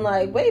feeling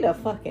like, wait a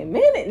fucking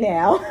minute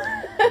now.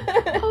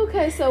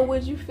 Okay, so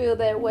would you feel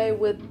that way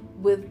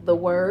with the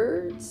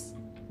words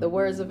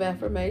of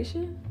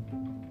affirmation?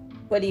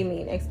 What do you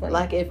mean? Explain.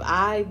 Like if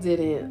I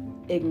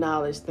didn't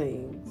acknowledge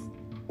things,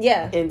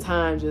 and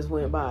time just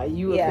went by,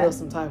 you would feel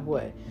some type of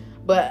way.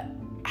 But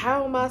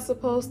how am I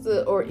supposed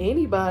to, or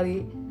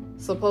anybody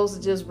supposed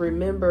to just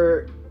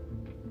remember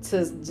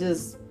to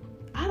just,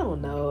 I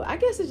don't know. I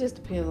guess it just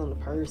depends on the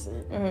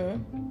person.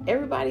 Mm-hmm.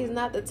 Everybody's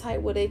not the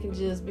type where they can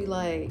just be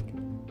like,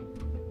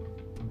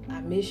 I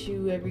miss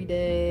you every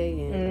day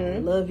and I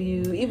love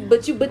you.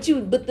 But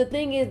the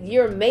thing is,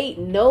 your mate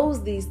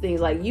knows these things.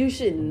 Like, you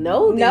should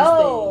know these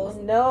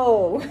things.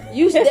 No.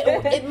 You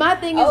should. My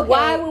thing is,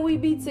 why would we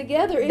be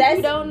together if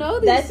you don't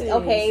know these things?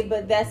 Okay,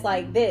 but that's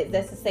like this.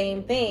 That's the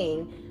same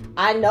thing.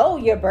 I know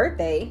your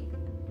birthday.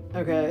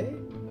 Okay.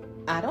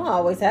 I don't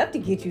always have to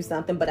get you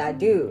something, but I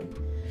do.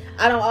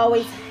 I don't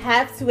always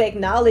have to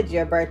acknowledge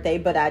your birthday,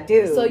 but I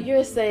do. So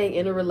you're saying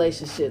in a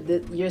relationship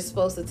that you're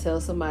supposed to tell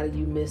somebody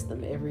you miss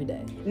them every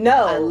day?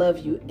 No. I love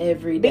you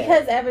every day.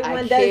 Because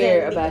everyone doesn't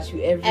care about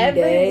you every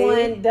day.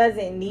 Everyone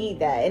doesn't need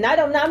that. And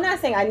I'm not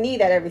saying I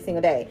need that every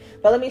single day.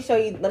 But let me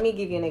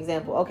give you an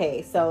example.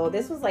 Okay, so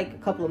this was like a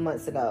couple of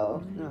months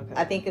ago. Okay.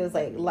 I think it was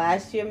like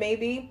last year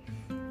maybe.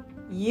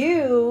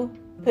 You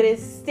put a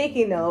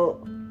sticky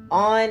note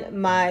on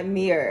my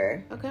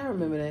mirror. Okay, I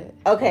remember that.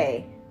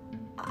 Okay.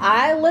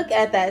 I look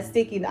at that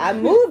sticky note. I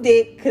moved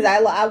it because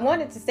I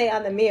wanted to stay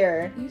on the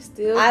mirror. You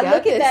still I got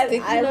look at that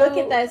sticky I note? look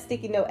at that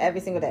sticky note every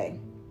single day.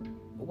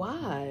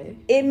 Why?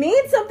 It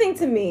means something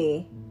to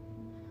me.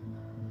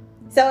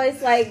 So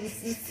it's like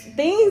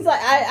things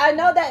like I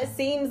know that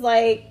seems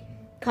like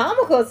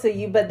comical to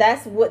you, but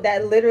that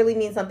literally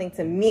means something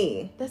to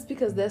me. That's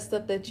because that's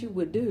stuff that you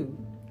would do.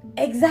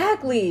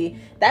 Exactly.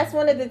 That's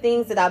one of the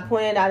things that I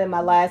pointed out in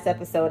my last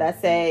episode. I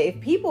said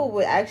if people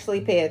would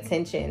actually pay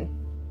attention,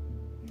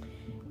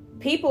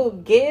 people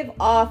give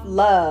off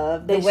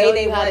love the way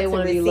they want to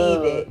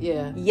receive it.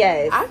 Yeah.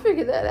 Yes. I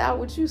figured that out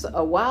with you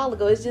a while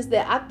ago. It's just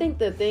that I think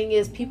the thing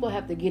is people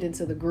have to get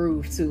into the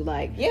groove too.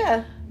 Like,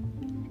 yeah.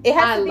 It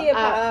has to be a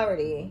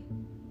priority.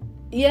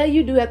 Yeah,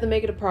 you do have to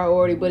make it a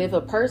priority. But if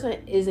a person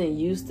isn't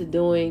used to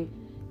doing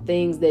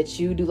things that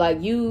you do,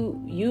 like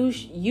you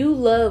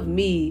love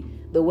me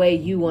the way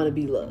you want to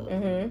be loved.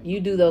 Mm-hmm.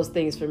 You do those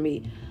things for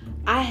me.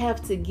 I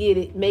have to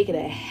make it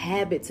a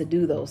habit to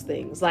do those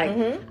things. Like,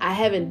 I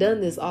haven't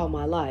done this all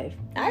my life.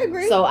 I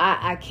agree. So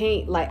I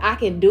can't, like, I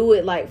can do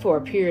it, like, for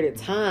a period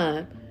of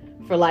time,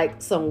 for,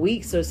 like, some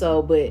weeks or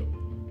so, but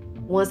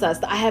once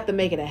I have to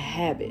make it a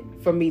habit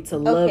for me to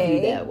love you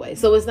that way.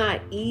 So it's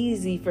not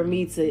easy for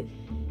me to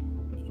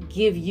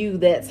give you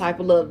that type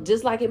of love,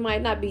 just like it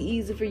might not be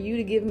easy for you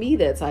to give me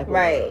that type of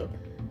love.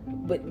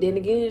 But then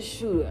again,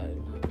 shoot,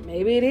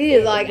 maybe it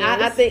is.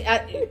 I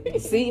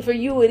think, see, for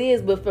you it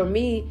is, but for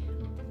me,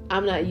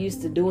 I'm not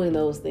used to doing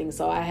those things,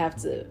 so I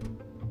have to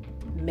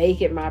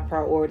make it my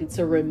priority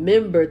to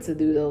remember to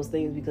do those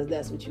things because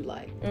that's what you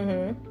like.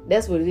 Mm-hmm.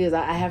 That's what it is.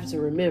 I have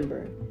to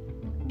remember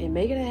and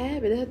make it a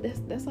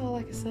habit. That's all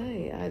I can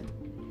say. I'm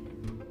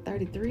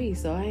 33,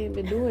 so I ain't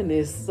been doing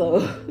this,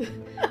 so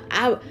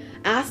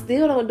I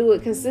still don't do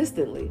it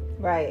consistently.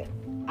 Right.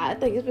 I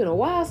think it's been a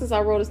while since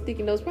I wrote a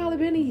sticky note. It's probably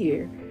been a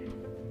year.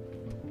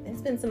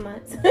 It's been some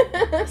months.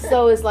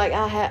 So it's like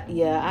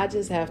I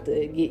just have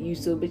to get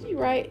used to it. But you're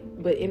right.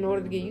 But in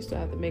order to get used to it,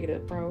 I have to make it a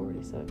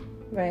priority. So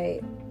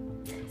right.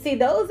 See,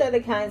 those are the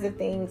kinds of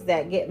things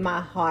that get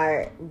my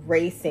heart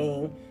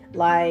racing.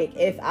 Like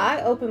if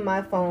I open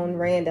my phone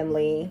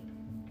randomly,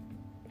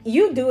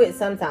 you do it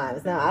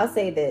sometimes. Now I'll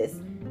say this: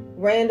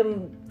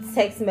 random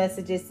text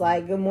messages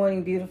like "Good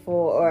morning, beautiful"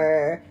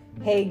 or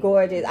 "Hey,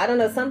 gorgeous." I don't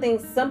know, something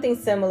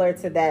similar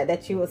to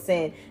that you will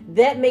send.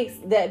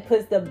 That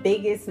puts the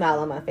biggest smile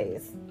on my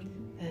face.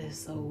 That is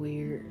so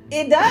weird.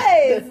 It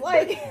does.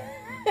 Like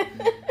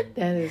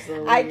that is so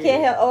weird. I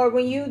can't help. Or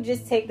when you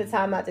just take the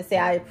time out to say,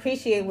 "I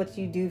appreciate what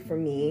you do for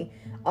me,"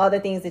 all the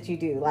things that you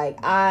do. Like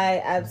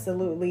I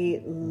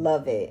absolutely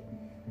love it.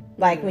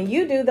 Like when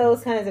you do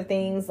those kinds of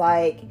things,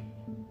 like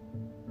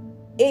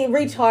it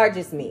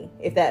recharges me,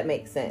 if that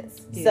makes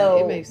sense. Yeah, so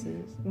it makes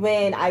sense.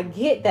 When I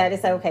get that,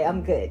 it's like, okay,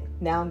 I'm good.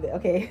 Now I'm good.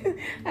 Okay.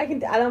 I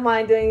don't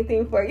mind doing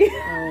anything for you.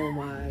 Oh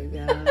my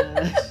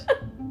gosh.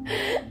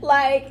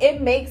 Like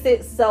it makes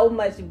it so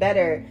much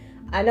better.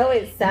 I know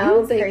it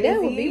sounds crazy. That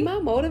would be my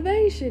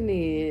motivation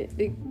then.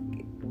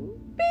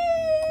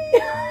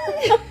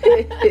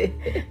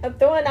 I'm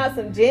throwing out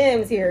some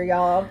gems here,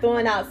 y'all. I'm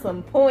throwing out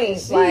some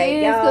points. She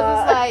is,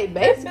 because it's like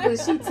basically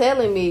she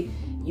telling me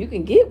you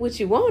can get what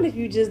you want if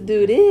you just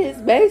do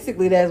this.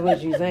 Basically, that's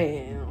what you're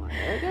saying. I'm like,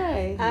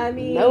 okay. I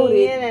mean,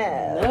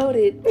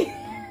 noted.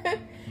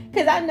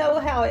 Because I know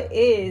how it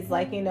is.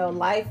 Like,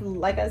 life,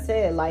 like I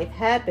said, life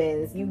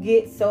happens. You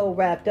get so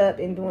wrapped up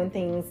in doing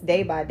things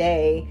day by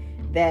day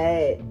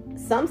that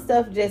some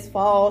stuff just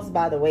falls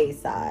by the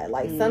wayside.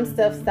 Like, some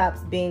stuff stops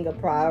being a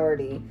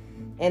priority.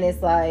 And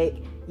it's like,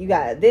 you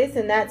got this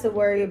and that to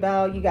worry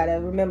about. You got to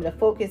remember to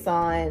focus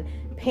on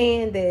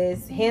paying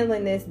this,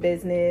 handling this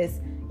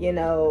business,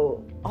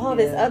 all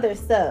this other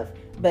stuff.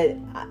 But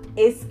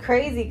it's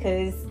crazy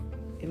because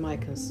it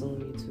might consume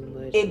you too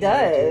much. It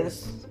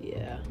does.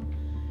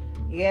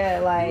 Yeah,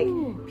 like,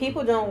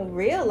 people don't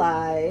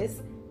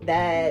realize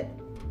that,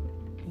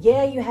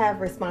 you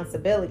have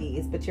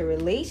responsibilities, but your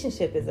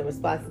relationship is a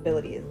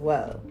responsibility as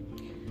well.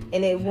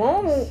 And it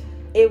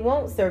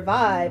won't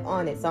survive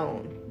on its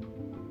own.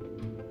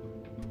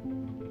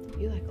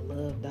 You're like a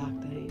love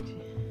doctor, ain't you?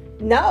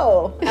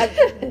 No.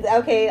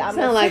 Okay.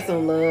 Sound like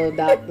some love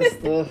doctor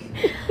stuff.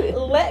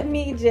 Let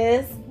me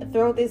just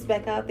throw this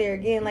back out there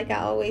again. Like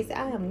I always say,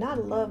 I am not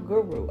a love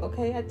guru.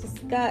 Okay.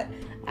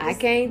 I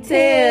can't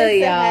tell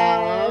y'all.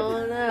 I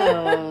don't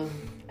know.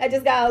 I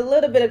just got a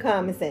little bit of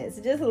common sense.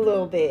 Just a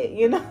little bit,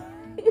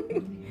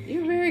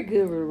 You're very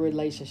good with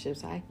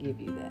relationships. I give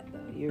you that, though.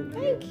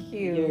 Thank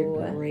you.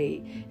 You're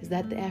great. Is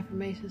that the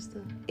affirmation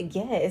stuff?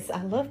 Yes,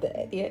 I love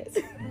that. Yes.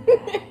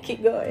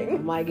 Keep going. I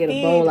might get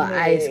a bowl of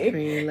ice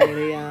cream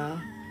later, y'all.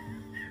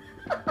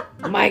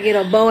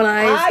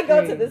 I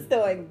go to the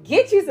store and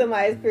get you some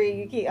ice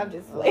cream. I'm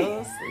just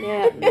like,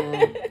 snap,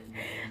 man.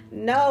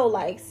 No,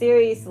 like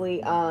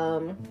seriously,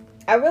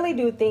 I really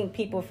do think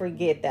people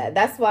forget that.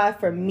 That's why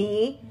for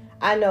me,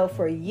 I know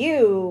for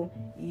you,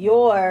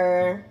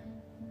 your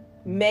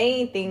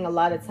main thing a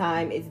lot of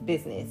time is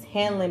business,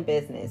 handling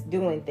business,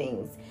 doing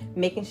things,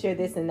 making sure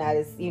this and that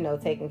is,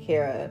 taken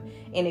care of.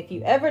 And if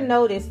you ever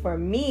notice, for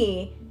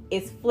me,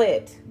 it's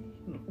flipped.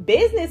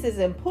 Business is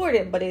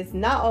important, but it's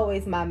not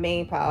always my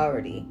main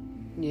priority.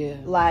 Yeah.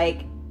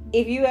 Like,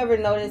 if you ever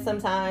notice,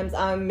 sometimes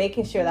I'm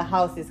making sure the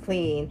house is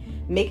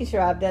clean, making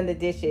sure I've done the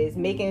dishes,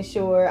 making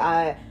sure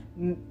I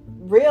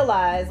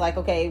realize, like,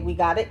 okay, we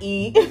gotta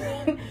eat.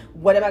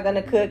 What am I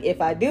gonna cook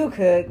if I do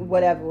cook?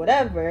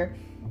 Whatever.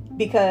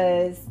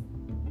 Because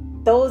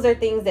those are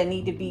things that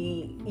need to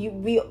be,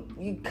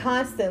 you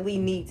constantly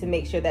need to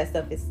make sure that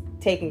stuff is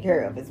taken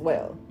care of as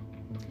well.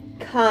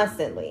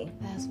 Constantly.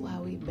 That's why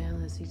we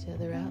balance each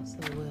other out so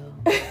well.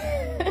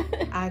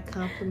 I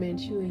compliment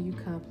you and you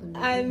compliment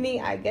me. I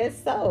mean, I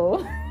guess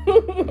so.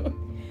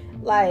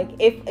 Like,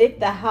 if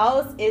the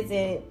house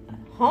isn't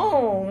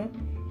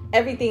home,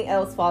 everything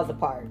else falls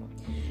apart.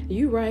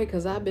 You right,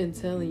 because I've been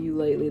telling you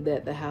lately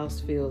that the house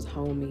feels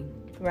homey.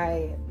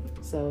 Right.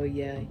 So,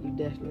 yeah, you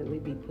definitely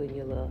be putting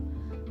your little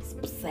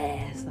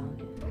spazz on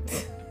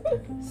it.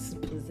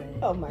 Spazz.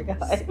 Oh, my God.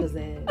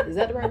 Spazz. Is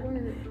that the right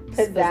word?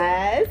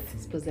 Pizzazz.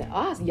 Spazz.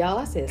 Oh, y'all,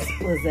 I said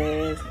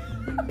spazz.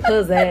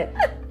 Pizzazz.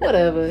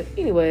 Whatever.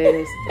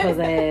 Anyways,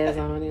 pizzazz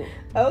on it.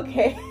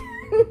 Okay.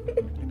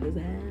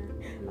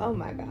 Pizzazz. Oh,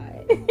 my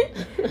God.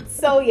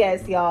 So,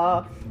 yes,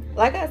 y'all.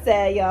 Like I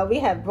said, y'all, we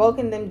have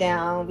broken them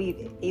down.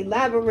 We've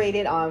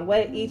elaborated on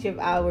what each of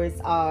ours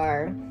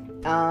are.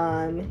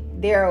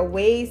 There are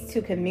ways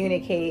to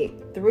communicate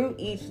through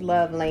each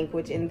love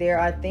language, and there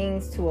are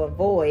things to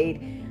avoid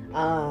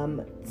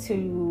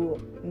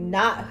to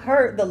not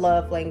hurt the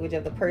love language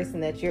of the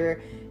person that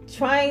you're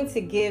trying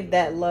to give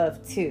that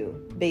love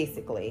to,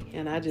 basically.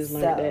 And I just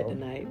learned that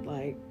tonight.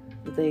 Like,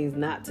 the things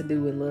not to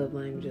do in love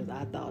languages,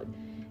 I thought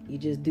you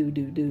just do,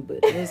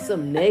 but there's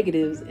some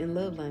negatives in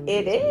love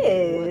languages. It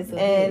is,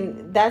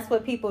 and that's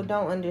what people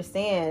don't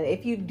understand.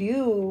 If you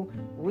do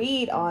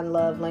read on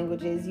love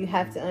languages, you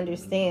have to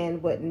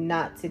understand what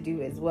not to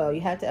do as well. You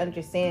have to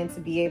understand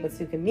to be able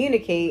to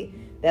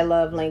communicate that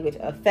love language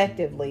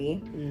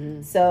effectively,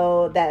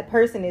 so that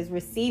person is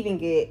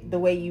receiving it the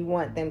way you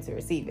want them to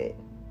receive it.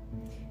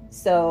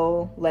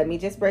 So let me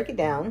just break it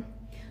down.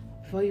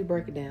 Before you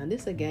break it down,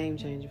 this is a game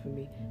changer for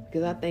me,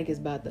 because I think it's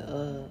about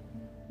the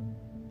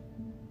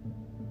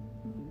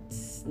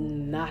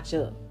notch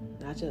up,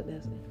 that's it.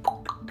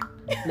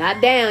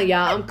 Not down,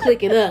 y'all. I'm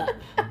clicking up.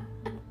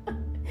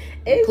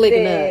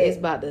 It's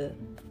about to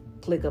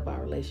click up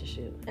our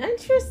relationship.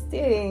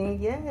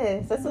 Interesting.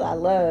 Yes, that's what I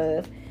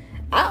love.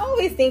 I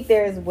always think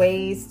there's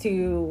ways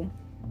to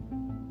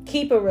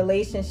keep a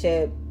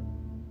relationship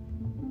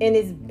in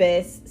its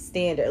best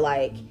standard.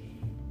 Like,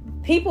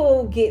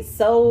 people get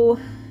so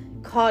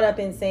caught up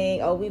in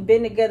saying, oh, we've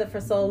been together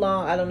for so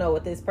long, I don't know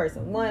what this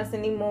person wants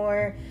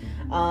anymore.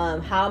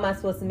 How am I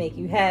supposed to make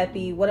you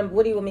happy? What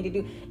do you want me to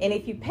do? And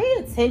if you pay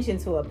attention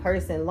to a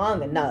person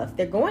long enough,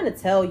 they're going to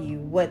tell you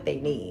what they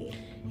need.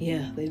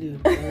 Yeah, they do.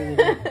 They really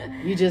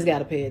do. You just got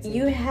to pay attention.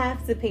 You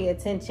have to pay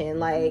attention.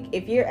 Like,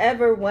 if you're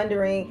ever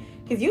wondering,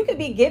 because you could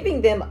be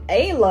giving them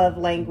a love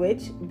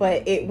language,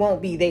 but it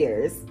won't be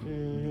theirs.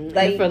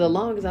 Like, and for the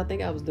longest, I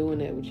think I was doing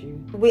that with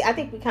you. I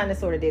think we kind of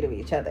sort of did it with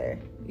each other.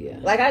 Yeah.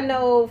 Like, I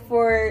know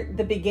for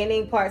the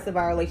beginning parts of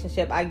our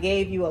relationship, I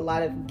gave you a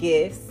lot of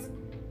gifts.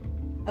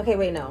 Okay,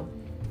 wait, no.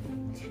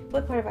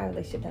 What part of our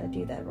relationship did I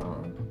do that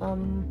wrong?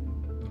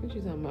 What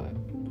you talking about?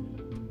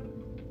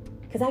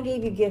 Because I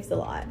gave you gifts a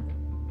lot.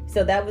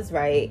 So that was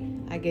right.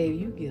 I gave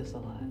you gifts a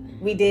lot.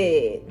 We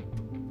did.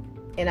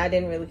 And I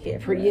didn't really care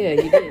for it.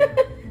 Yeah, you did.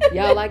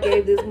 Y'all, I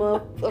gave this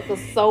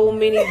motherfucker so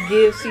many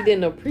gifts, she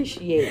didn't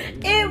appreciate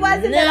it. It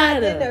wasn't that I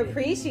didn't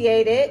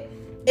appreciate it.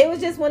 It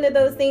was just one of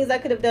those things I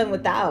could have done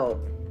without.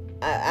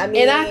 I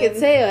mean, and I could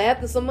tell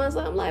after some months,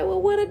 I'm like,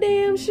 well, what are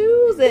damn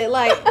shoes at?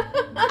 Like,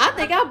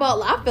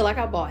 I feel like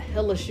I bought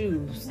hella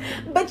shoes.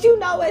 But you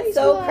know it's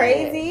so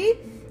crazy,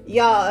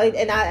 y'all,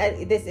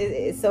 and this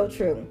is so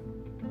true.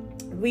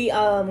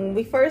 When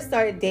we first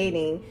started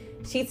dating,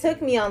 she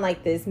took me on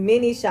like this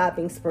mini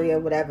shopping spree or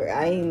whatever.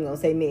 I ain't even gonna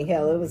say mini,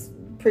 hell, it was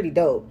pretty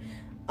dope.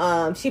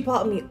 She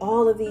bought me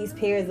all of these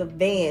pairs of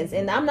Vans,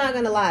 and I'm not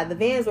gonna lie, the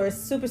Vans were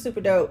super,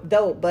 super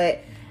dope,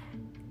 but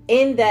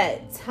in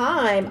that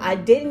time, I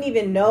didn't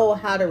even know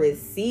how to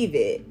receive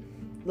it.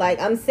 Like,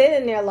 I'm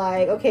sitting there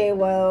like, okay,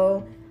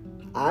 well,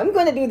 I'm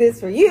gonna do this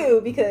for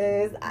you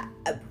because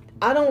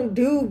I don't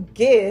do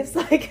gifts.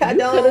 Like, I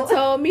don't. You could have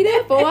told me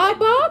that before I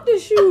bought the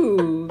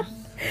shoes.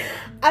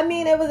 I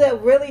mean, it was a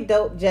really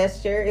dope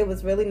gesture. It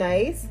was really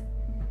nice.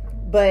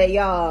 But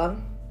y'all,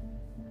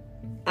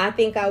 I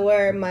think I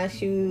wear my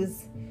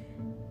shoes.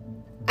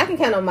 I can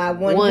count on my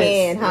one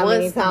hand how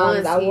many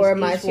times I wore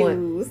my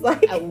shoes.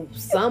 Like,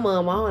 some of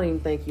them I don't even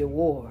think you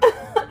wore.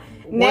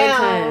 Now, one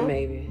time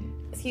maybe.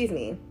 Excuse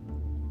me.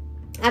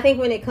 I think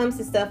when it comes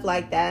to stuff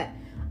like that,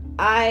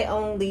 I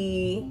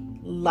only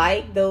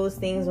like those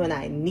things when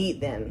I need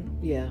them.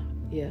 Yeah,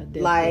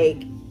 definitely.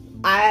 Like,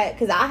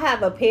 because I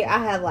have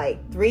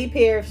like 3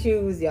 pair of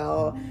shoes,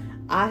 y'all.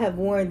 I have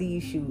worn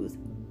these shoes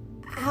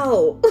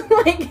out.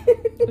 Like,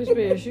 which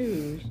pair of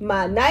shoes?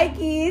 My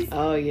Nikes.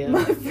 Oh yeah.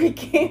 My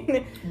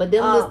freaking. But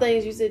them was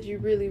things you said you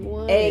really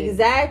wanted.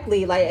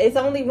 Exactly. Like, it's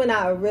only when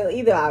I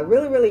really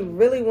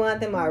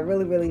want them or I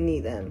really, really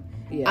need them.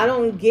 Yeah. I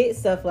don't get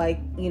stuff like,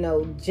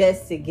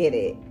 just to get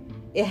it.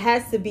 It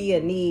has to be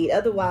a need.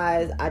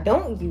 Otherwise, I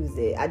don't use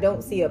it. I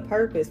don't see a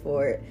purpose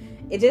for it.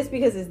 It just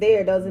because it's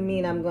there doesn't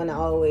mean I'm going to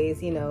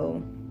always,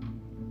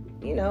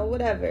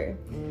 whatever.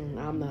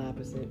 I'm the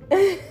opposite.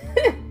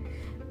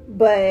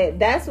 But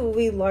that's what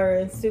we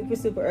learned super,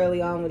 super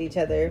early on with each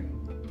other.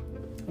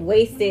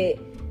 Wasted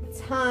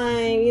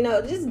time,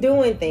 just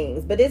doing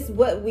things. But it's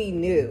what we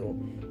knew.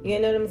 You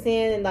know what I'm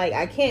saying? And like,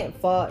 I can't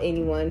fault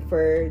anyone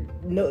for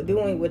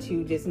doing what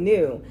you just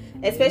knew.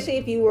 Especially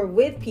if you were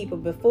with people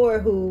before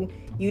who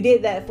you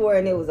did that for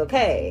and it was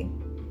okay.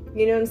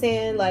 You know what I'm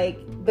saying? Like,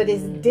 but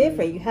it's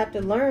different. You have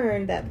to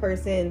learn that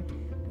person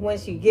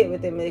once you get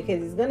with them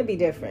because it's going to be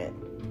different.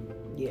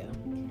 Yeah,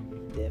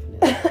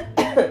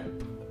 definitely.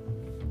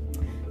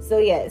 So,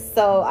 yes.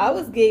 So, I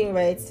was getting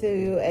ready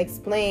to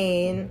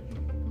explain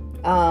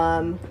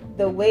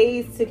the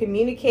ways to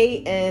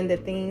communicate and the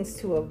things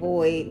to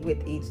avoid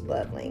with each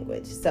love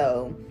language.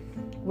 So,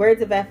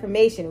 words of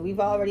affirmation. We've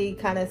already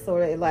kind of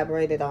sort of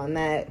elaborated on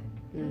that.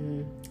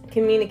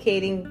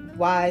 Communicating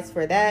wise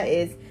for that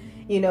is,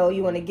 you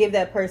want to give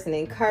that person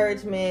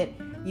encouragement.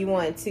 You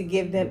want to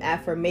give them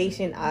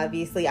affirmation,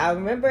 obviously. I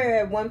remember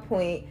at one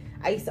point,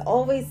 I used to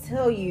always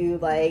tell you,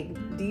 like,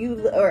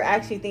 or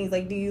actually things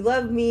like, do you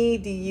love me? I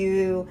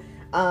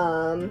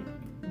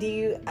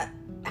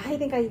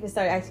think I even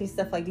started asking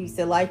stuff like, do you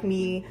still like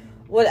me?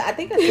 What I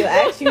think I still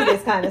ask you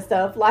this kind of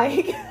stuff.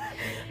 Like,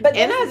 but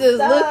and I just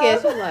look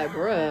at you like,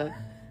 bruh,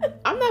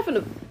 I'm not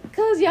finna,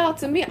 cause y'all,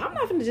 to me, I'm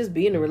not finna just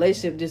be in a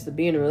relationship just to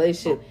be in a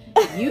relationship.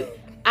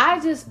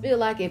 I just feel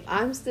like if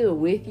I'm still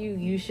with you,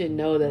 you should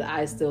know that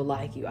I still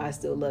like you. I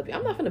still love you.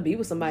 I'm not going to be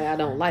with somebody I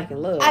don't like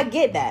and love. I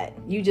get that.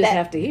 You just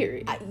have to hear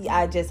it.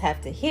 I just have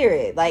to hear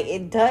it. Like,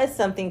 it does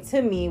something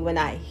to me when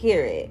I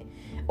hear it.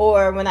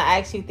 Or when I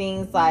ask you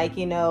things like,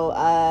 do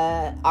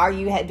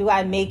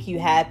I make you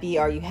happy?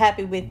 Are you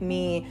happy with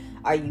me?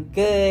 Are you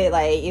good?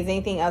 Like, is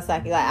anything else I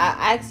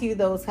ask you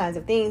those kinds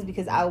of things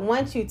because I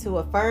want you to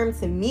affirm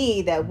to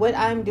me that what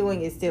I'm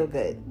doing is still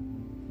good.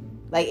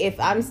 Like, if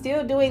I'm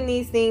still doing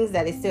these things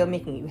that is still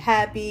making you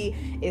happy,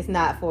 it's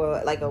not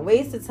for, like, a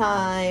waste of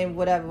time,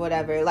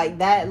 whatever. Like,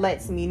 that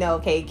lets me know,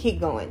 okay, keep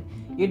going.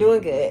 You're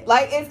doing good.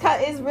 Like,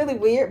 it's really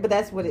weird, but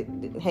that's what it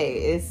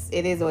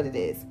is what it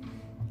is.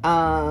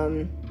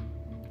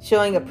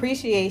 Showing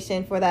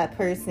appreciation for that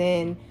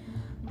person,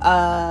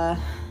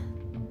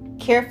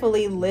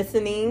 carefully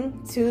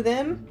listening to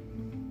them,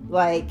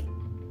 like,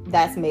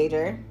 that's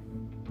major.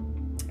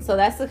 So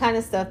that's the kind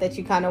of stuff that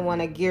you kind of want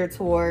to gear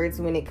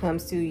towards when it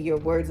comes to your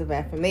words of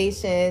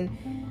affirmation,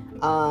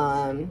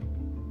 and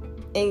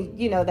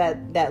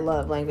that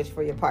love language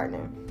for your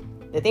partner.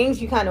 The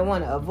things you kind of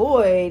want to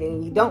avoid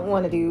and you don't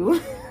want to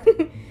do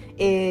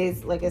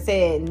is, like I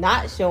said,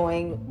 not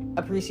showing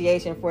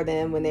appreciation for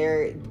them when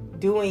they're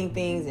doing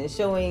things and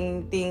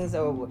showing things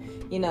or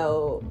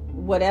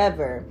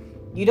whatever.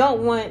 You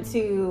don't want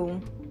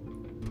to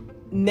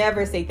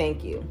never say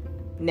thank you.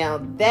 Now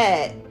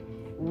that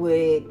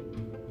would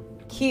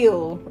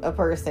kill a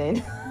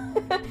person,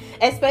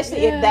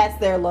 especially if that's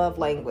their love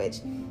language.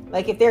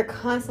 Like if they're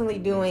constantly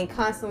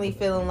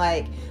feeling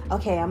like,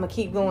 okay, I'm gonna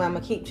keep going, I'm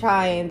gonna keep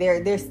trying.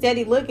 They're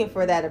steady looking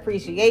for that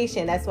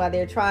appreciation. That's why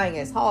they're trying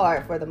as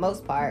hard for the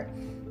most part.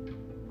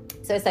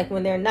 So it's like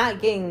when they're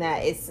not getting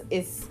that,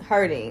 it's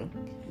hurting.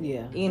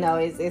 Yeah.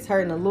 It's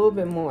hurting a little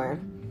bit more.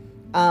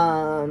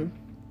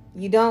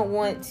 You don't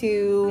want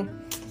to.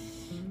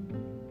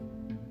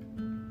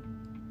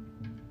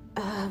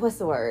 What's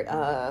the word?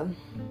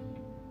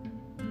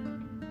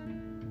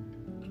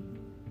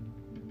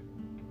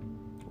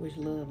 Which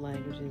love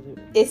language is it?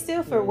 It's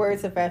still for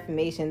words of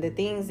affirmation. The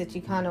things that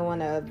you kind of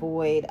want to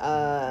avoid.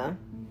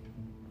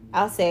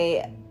 I'll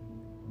say.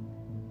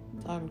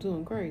 Talking to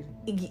them crazy.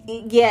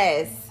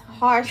 Yes,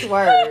 harsh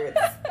words.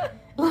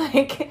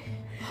 Like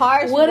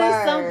harsh what words.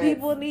 What if some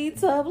people need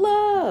tough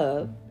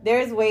love?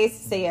 There's ways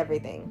to say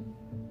everything.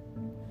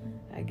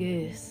 I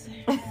guess.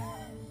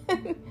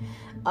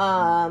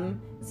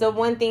 So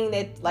one thing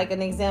that, like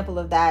an example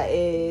of that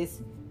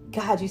is,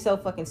 God, you so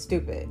fucking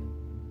stupid.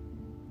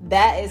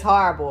 That is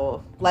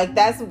horrible. Like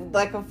that's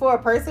like for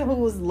a person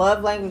whose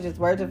love language is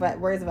words of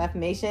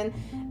affirmation.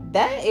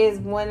 That is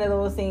one of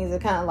those things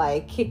that kind of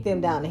like kick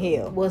them down the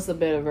hill. What's a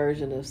better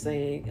version of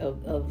saying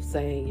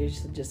you're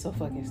just so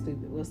fucking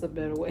stupid? What's a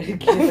better way to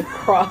get it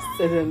across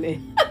to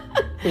them?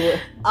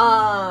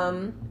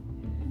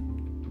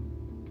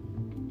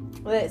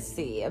 Let's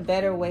see. A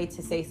better way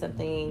to say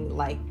something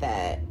like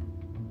that.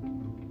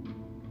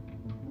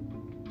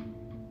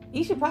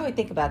 You should probably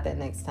think about that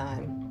next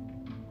time.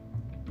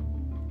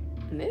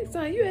 Next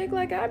time you act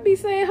like I'd be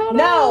saying, hold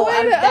no,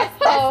 on, that's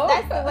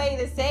the way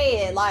to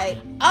say it. Like,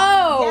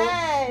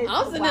 yes,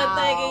 I'm sitting there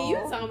thinking you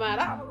talking about.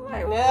 I was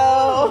like,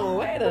 no,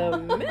 wait a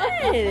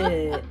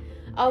minute.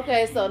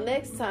 Okay, so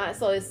next time,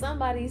 so if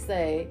somebody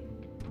say,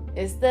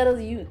 instead of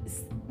you,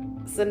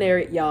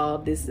 scenario, y'all,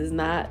 this is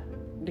not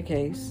the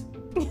case.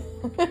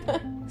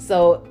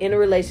 So in a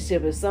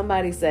relationship, if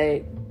somebody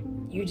say,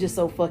 you just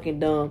so fucking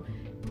dumb,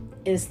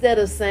 instead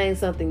of saying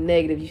something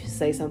negative, you should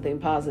say something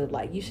positive.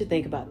 Like, you should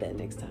think about that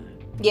next time.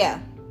 Yeah.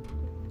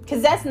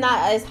 Because that's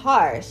not as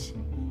harsh.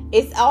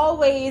 It's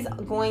always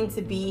going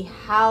to be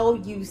how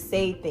you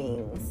say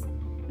things.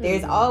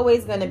 There's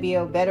always going to be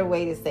a better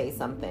way to say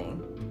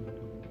something.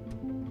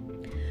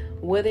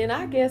 Well, then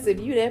I guess if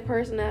you that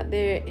person out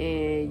there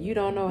and you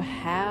don't know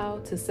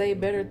how to say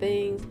better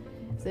things,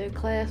 is there a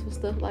class for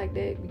stuff like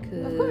that?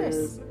 Because of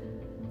course,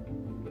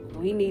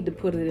 we need to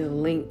put it in a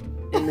link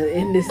in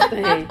this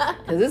thing.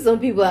 Because there's some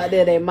people out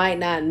there that might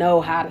not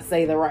know how to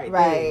say the right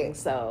thing.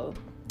 So,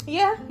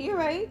 yeah, you're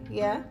right.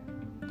 Yeah.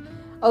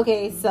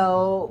 Okay,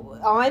 so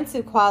on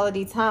to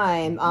quality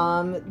time.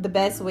 The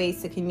best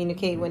ways to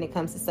communicate when it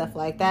comes to stuff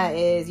like that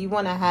is you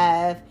want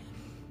to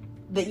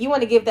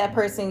give that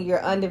person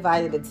your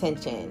undivided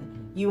attention.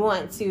 You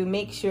want to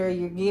make sure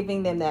you're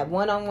giving them that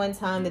one-on-one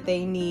time that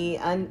they need,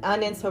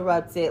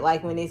 uninterrupted.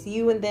 Like when it's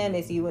you and them,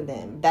 it's you and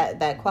them.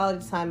 That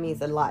quality time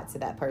means a lot to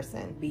that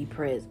person. Be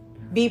present.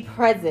 Be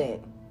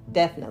present,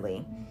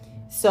 definitely.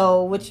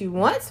 So what you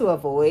want to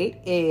avoid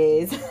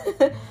is,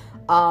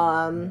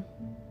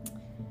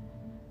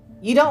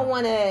 you don't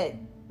want to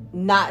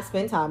not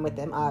spend time with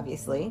them,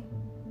 obviously.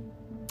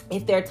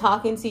 If they're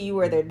talking to you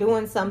or they're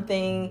doing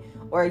something,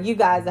 or you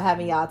guys are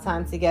having y'all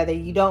time together,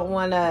 you don't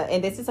want to,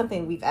 and this is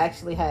something we've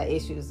actually had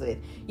issues with,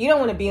 you don't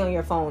want to be on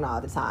your phone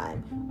all the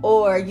time.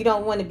 Or you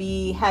don't want to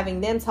be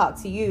having them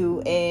talk to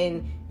you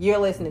and you're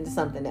listening to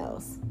something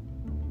else.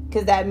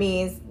 Because that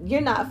means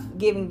you're not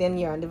giving them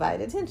your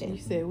undivided attention.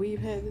 You said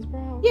we've had this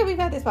problem? Yeah, we've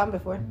had this problem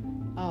before.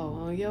 Oh,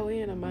 on your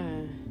end or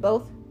mine?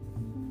 Both.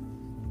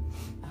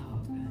 Oh,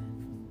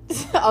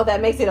 okay. Oh,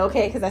 that makes it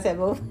okay because I said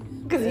both.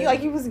 Because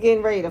you was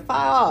getting ready to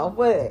fire off.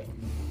 What?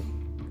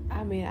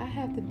 I mean, I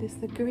have to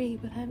disagree,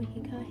 but I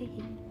mean, go ahead.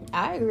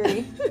 I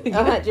agree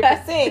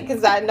 100%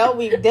 because I know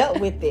we've dealt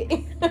with it.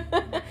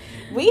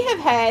 We have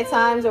had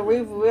times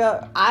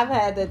where I've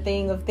had the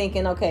thing of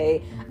thinking,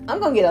 okay, I'm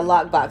going to get a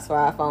lockbox for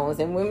our phones.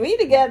 And when we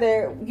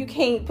together, you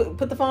can't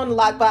put the phone in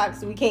the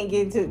lockbox. We can't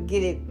get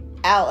it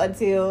out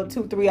until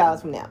 2-3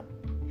 hours from now.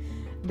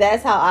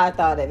 That's how I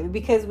thought of it,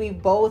 because we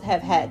both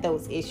have had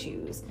those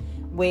issues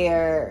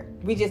where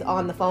we just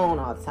on the phone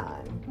all the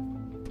time.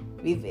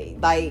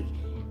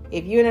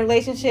 If you're in a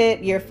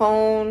relationship, your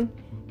phone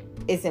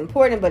is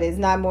important, but it's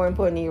not more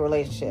important than your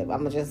relationship.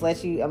 I'm gonna just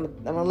let you. I'm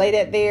gonna lay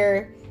that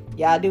there.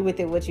 Y'all do with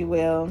it what you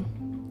will.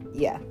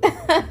 Yeah.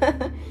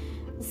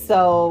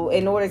 So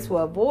in order to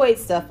avoid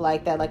stuff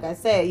like that, like I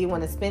said, you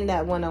want to spend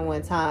that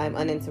one-on-one time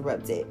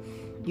uninterrupted.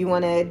 You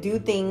want to do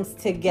things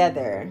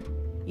together.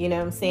 You know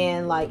what I'm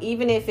saying? Like,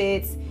 even if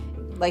it's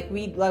like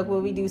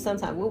what we do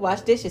sometimes, we'll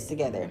wash dishes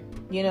together.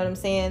 You know what I'm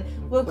saying?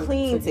 We'll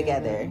clean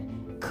together.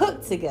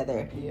 Cook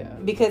together. Yeah.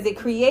 Because it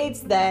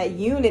creates that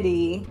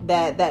unity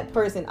that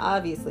person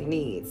obviously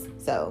needs.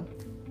 So,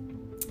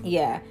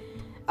 yeah.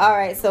 All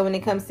right. So when it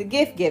comes to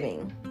gift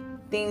giving,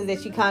 things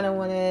that you kind of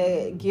want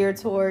to gear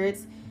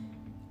towards,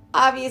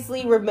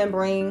 obviously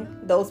remembering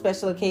those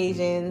special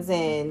occasions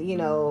and,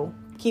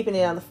 keeping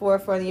it on the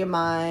forefront of your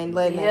mind,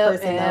 letting that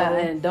person know.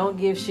 And don't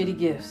give shitty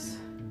gifts.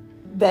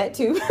 That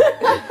too.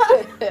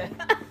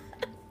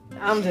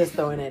 I'm just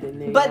throwing that in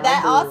there. But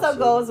that also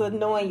goes with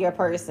knowing your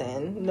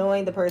person,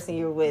 knowing the person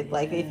you're with. Yeah.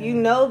 Like, if you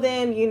know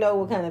them, you know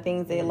what kind of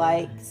things they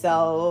like.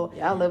 So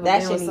y'all live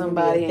with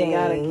somebody and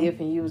got a gift,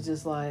 and you was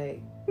just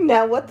like,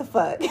 now what the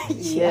fuck?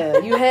 Yeah,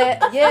 you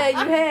have,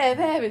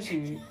 haven't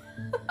you?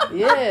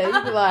 Yeah,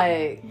 you be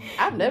like,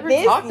 I've never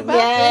talked about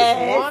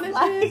this, wanted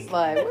this.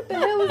 Like, what the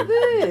hell is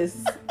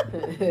this?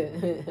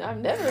 I've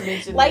never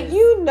mentioned like this.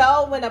 You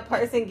know when a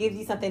person gives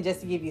you something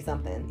just to give you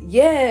something.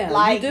 Yeah,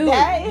 like you do.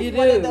 That is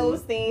one of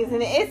those things,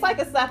 and it's like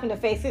a slap in the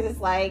face because it's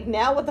like,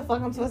 now what the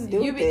fuck I'm supposed to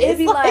do with this? It'd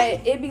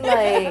be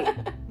like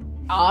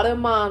all the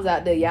moms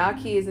out there, y'all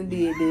kids and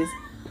did this.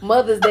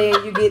 Mother's Day,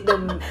 and you get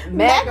them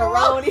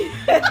macaroni.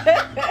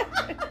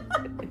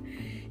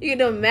 You get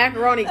them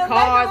macaroni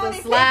cards or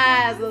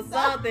slides or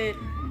something.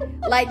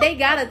 Like, they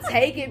gotta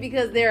take it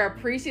because they're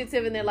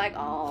appreciative and they're like,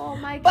 oh,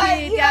 my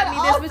kid got me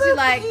this. But you're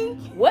like,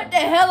 what the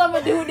hell I'm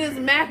gonna do with this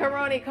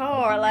macaroni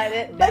card? Like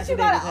that. But you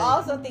gotta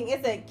also think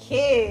it's a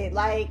kid.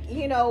 Like,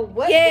 you know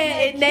what?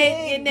 Yeah,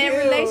 in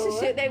their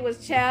relationship, they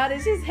was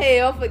childish as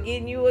hell for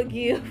getting you a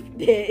gift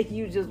that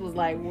you just was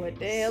like, what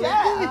the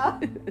hell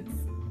is this?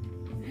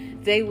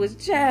 They was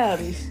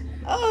childish.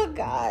 Oh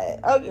God.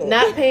 Okay.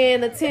 Not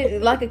paying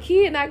attention. Like, a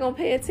kid not gonna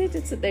pay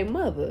attention to their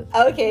mother.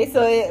 Okay,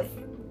 so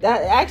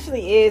that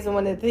actually is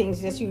one of the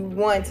things that you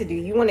want to do.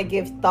 You want to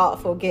give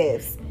thoughtful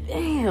gifts.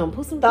 Damn,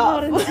 put some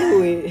thought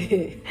into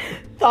it.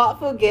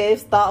 Thoughtful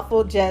gifts,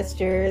 thoughtful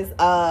gestures.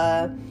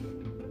 The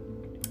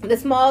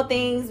small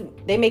things,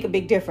 they make a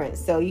big difference.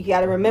 So you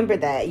got to remember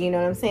that. You know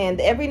what I'm saying?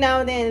 Every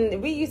now and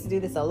then, we used to do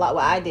this a lot.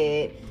 Well, I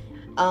did.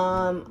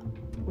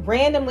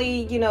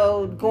 Randomly, you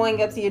know,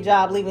 going up to your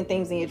job, leaving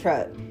things in your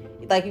truck.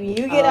 Like, when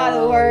you get out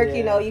of work,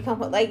 you know, you come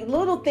home. Like,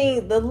 little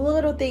things, the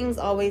little things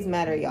always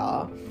matter,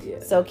 y'all. Yeah.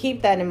 So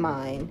keep that in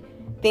mind.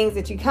 Things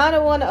that you kind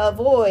of want to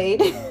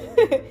avoid.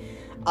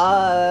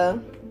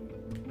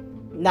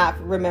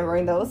 Not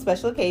remembering those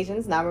special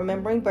occasions, not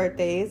remembering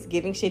birthdays,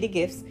 giving shitty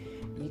gifts.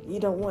 You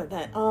don't want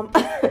that.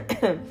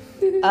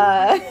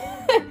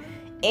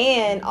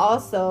 And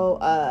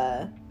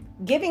also,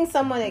 giving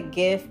someone a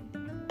gift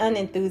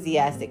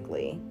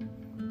unenthusiastically.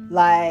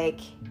 Like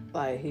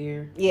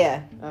here?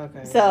 Yeah.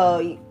 Okay.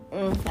 So,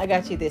 I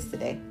got you this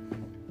today.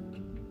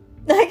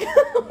 Like,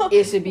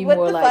 it should be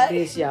more like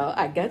this, y'all.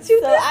 I got you this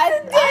today.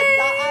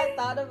 I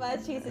thought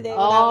about you today.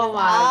 Oh,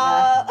 my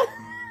God.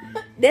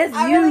 That's you.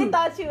 I really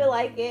thought you would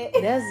like it.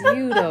 That's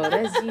you, though.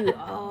 That's you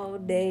all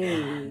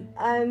day.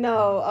 I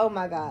know. Oh,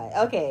 my God.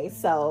 Okay,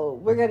 so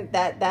we're going to...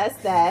 That's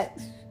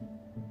that.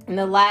 And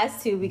the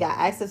last two, we got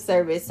acts of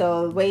service.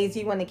 So ways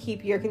you want to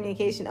keep your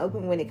communication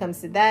open when it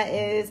comes to that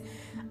is...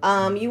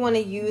 you want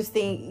to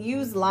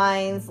use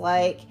lines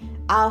like,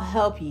 I'll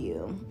help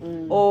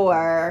you.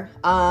 Or,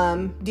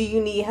 do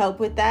you need help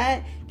with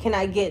that? Can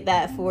I get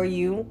that for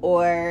you?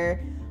 Or,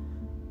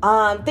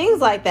 things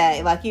like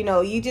that. Like, you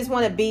know, you just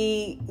want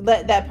to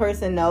let that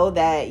person know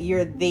that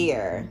you're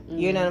there.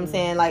 You know what I'm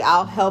saying? Like,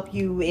 I'll help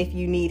you if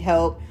you need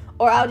help,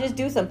 or I'll just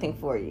do something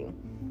for you.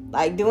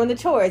 Like doing the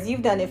chores.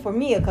 You've done it for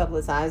me a couple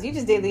of times. You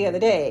just did the other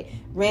day,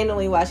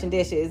 randomly washing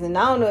dishes. And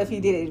I don't know if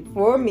you did it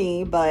for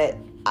me, but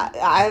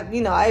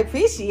I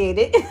appreciate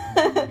it.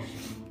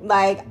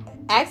 Like,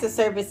 acts of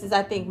service is,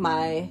 I think,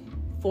 my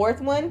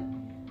fourth one.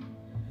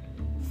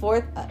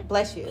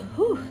 Bless you.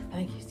 Whew,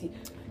 thank you, Steve.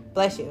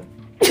 Bless you.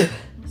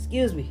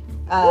 Excuse me.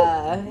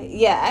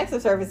 Yeah, acts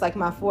of service like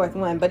my fourth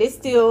one, but it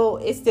still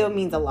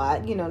means a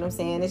lot. You know what I'm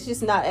saying? It's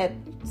just not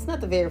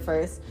the very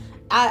first.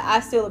 I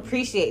still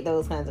appreciate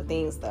those kinds of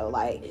things though.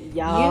 Like,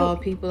 y'all,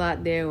 people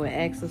out there with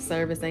acts of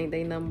service ain't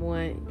they number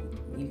one.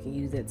 You can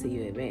use that to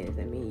your advantage.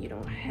 I mean, you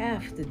don't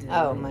have to do it.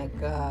 Oh my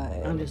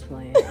God. I'm just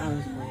playing.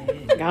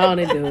 Go on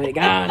and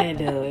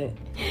do it.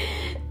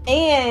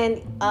 And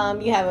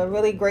you have a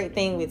really great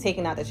thing with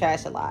taking out the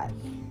trash a lot.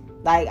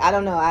 Like, I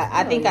don't know.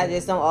 I think I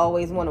just don't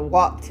always want to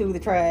walk to the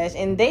trash,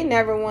 and they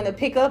never want to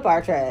pick up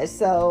our trash.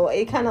 So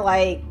it kind of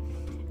like,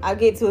 I'll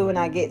get to it when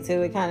I get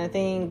to it kind of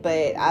thing.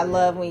 But I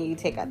love when you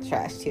take out the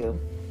trash too.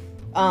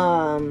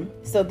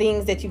 So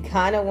things that you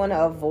kind of want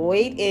to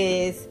avoid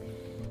is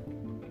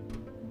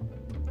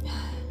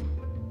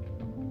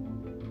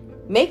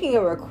making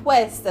a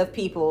request of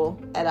people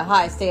at a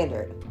high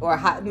standard, or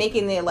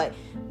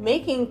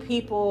making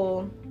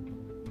people.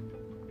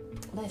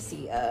 Let's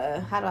see.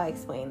 How do I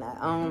explain that?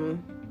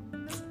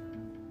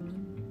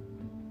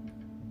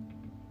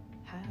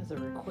 How's a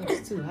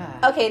request too high?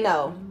 Okay,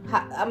 no.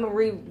 I'm gonna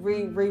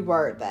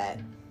reword that.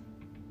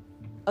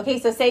 Okay,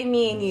 so say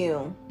me and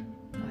you.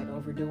 Like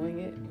overdoing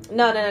it?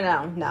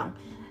 No.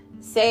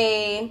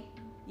 Say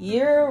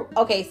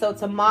so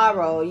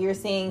tomorrow you're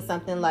saying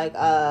something like,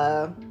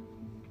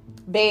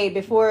 babe,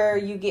 before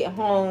you get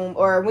home,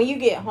 or when you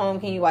get home,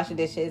 can you wash the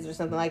dishes or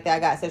something like that? I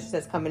got such and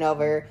such coming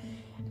over.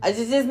 I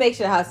just make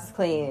sure the house is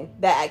clean.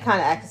 That kind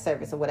of act of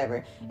service or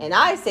whatever. And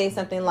I say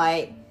something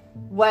like,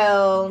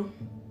 well,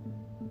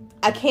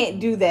 I can't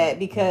do that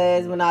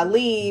because when I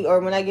leave or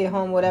when I get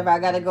home, whatever, I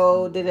gotta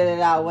go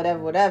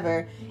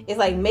whatever. It's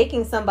like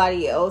making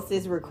somebody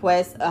else's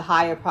request a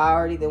higher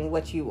priority than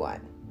what you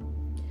want.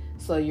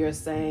 So you're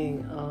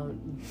saying,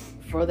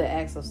 for the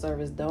acts of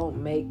service,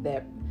 don't make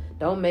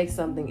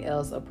something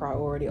else a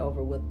priority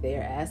over what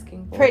they're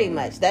asking for? Pretty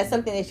much. That's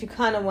something that you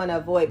kind of want to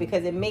avoid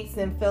because it makes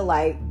them feel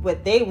like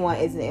what they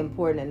want isn't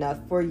important enough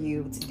for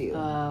you to do.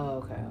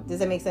 Oh, okay. Does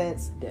that make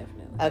sense?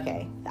 Definitely.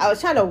 Okay. I was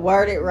trying to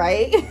word it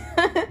right. I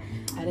didn't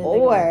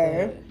think about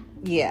that.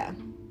 Yeah.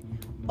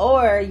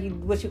 Or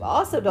what you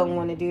also don't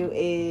want to do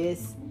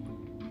is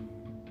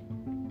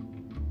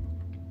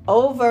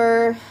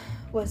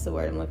what's the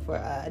word I'm looking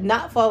for?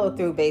 Not follow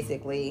through,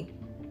 basically,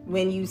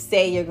 when you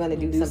say you're going to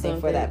do something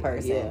for that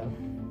person. Yeah.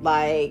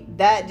 Like,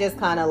 that just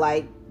kind of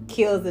like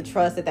kills the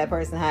trust that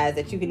person has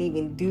that you can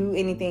even do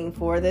anything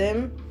for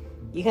them.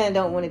 You kind of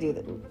don't want to do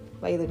that.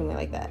 Why are you looking at me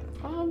like that?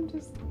 I'm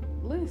just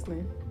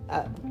listening.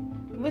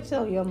 What's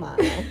on your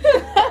mind?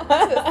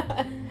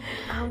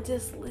 I'm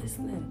just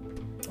listening.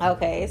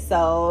 Okay,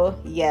 so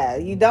yeah,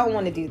 you don't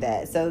want to do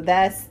that. So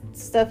that's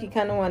stuff you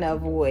kind of want to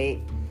avoid.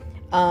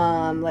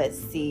 Let's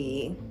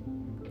see.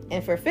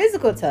 And for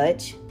physical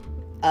touch,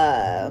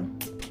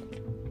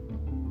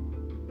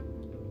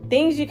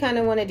 things you kind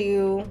of want to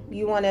do,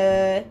 you want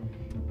to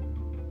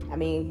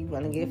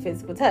give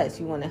physical touch.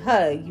 You want to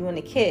hug, you want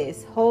to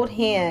kiss, hold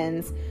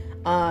hands,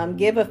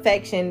 give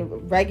affection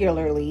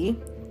regularly.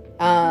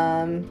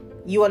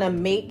 You want to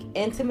make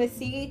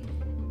intimacy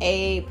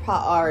a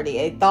priority,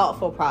 a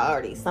thoughtful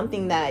priority,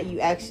 something that you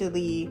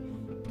actually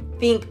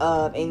think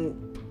of,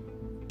 and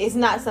it's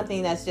not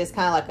something that's just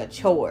kind of like a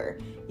chore.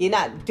 You're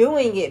not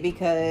doing it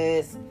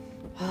because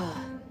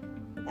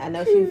I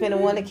know she's finna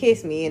want to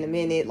kiss me in a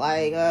minute.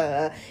 Like,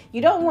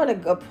 you don't want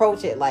to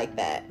approach it like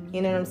that.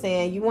 You know what I'm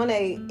saying? You want to.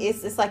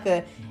 It's like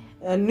a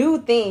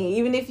new thing.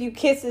 Even if you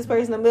kiss this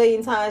person a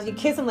million times, you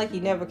kiss them like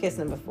you never kissed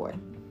them before.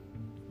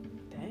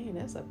 Dang,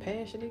 that's a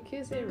passionate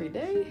kiss every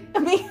day. I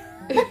mean,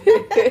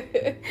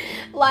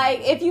 like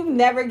if you've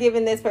never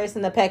given this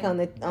person a peck on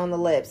the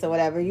lips or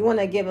whatever, you want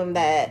to give them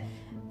that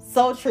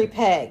sultry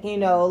peck. You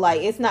know,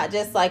 like it's not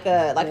just like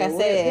I said.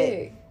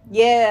 Pig.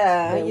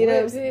 Yeah, And you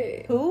know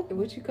pig. Who?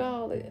 What you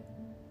call it?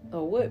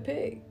 A what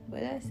pig?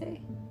 What did I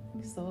say?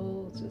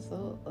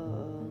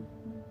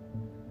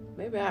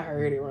 Maybe I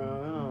heard it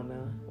wrong. I don't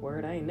know.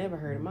 Word I ain't never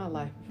heard in my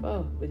life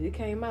before, but it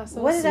came out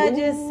so. What did smooth. I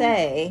just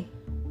say?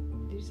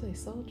 Did you say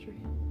sultry?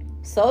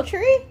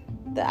 Sultry?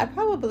 I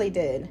probably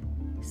did.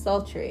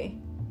 Sultry.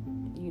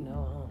 You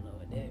know, I don't know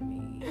what that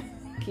means.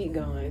 Keep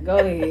going. Go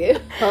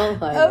ahead. I'm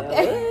like,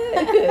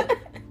 okay.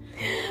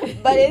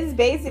 But it's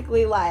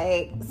basically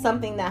like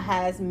something that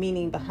has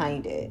meaning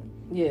behind it.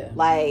 Yeah.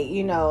 Like,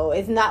 you know,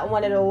 it's not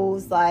one of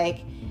those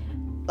like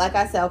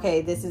I said,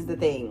 okay, this is the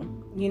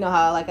thing. You know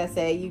how, like I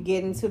said, you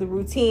get into the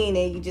routine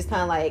and you just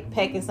kind of like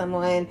pecking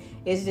someone.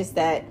 It's just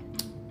that,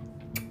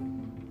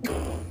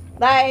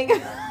 like,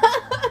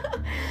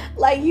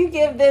 like you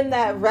give them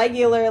that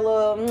regular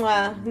little,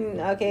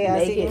 okay,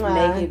 I see.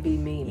 Make it be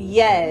meaningful.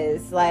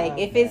 Yes, like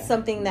okay. If it's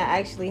something that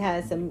actually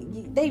has some,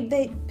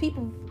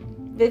 people,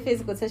 the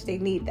physical touch, they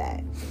need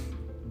that.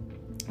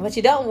 What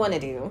you don't want to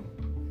do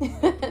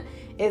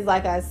is,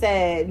 like I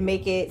said,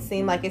 make it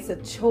seem like it's a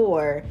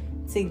chore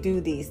to do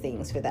these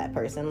things for that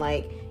person.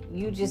 Like,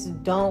 you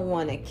just don't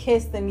want to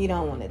kiss them. You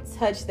don't want to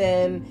touch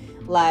them.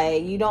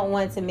 Like, you don't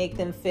want to make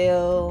them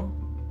feel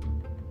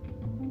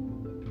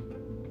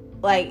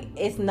like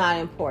it's not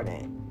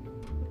important.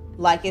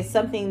 Like, it's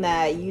something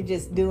that you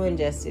just doing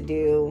just to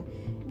do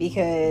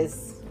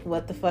because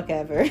what the fuck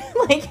ever.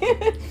 Like,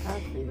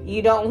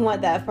 you don't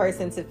want that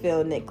person to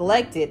feel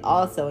neglected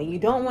also. You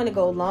don't want to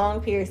go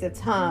long periods of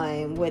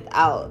time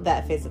without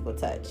that physical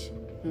touch.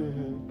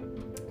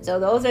 Mm-hmm. So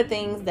those are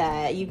things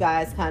that you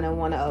guys kind of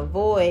want to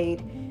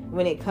avoid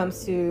when it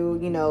comes to,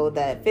 you know,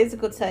 that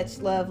physical touch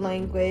love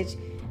language.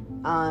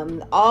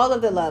 All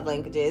of the love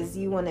languages,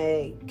 you want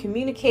to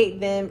communicate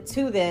them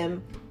to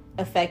them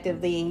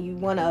effectively, and you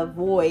want to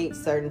avoid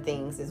certain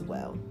things as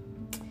well.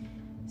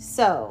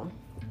 So,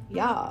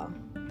 y'all,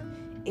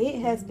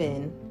 it has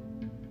been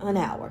an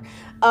hour.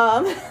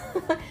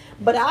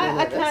 But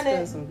I kind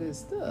of some good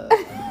stuff.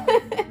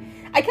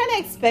 I kind of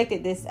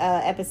expected this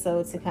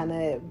episode to kind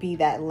of be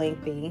that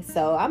lengthy,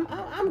 so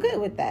I'm good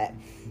with that.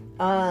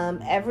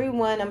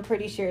 Everyone, I'm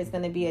pretty sure it's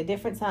going to be a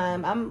different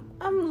time.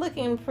 I'm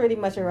looking pretty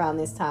much around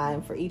this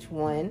time for each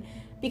one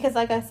because,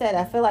 like I said,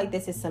 I feel like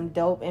this is some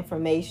dope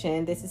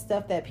information. This is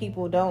stuff that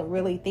people don't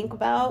really think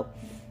about,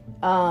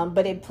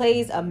 but it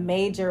plays a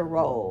major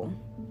role.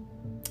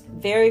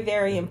 Very,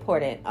 very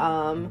important.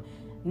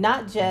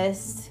 Not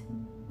just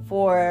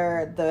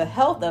for the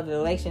health of the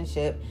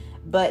relationship,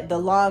 but the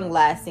long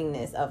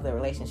lastingness of the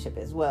relationship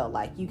as well.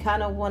 Like, you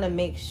kind of want to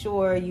make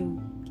sure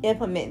you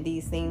implement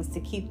these things to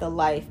keep the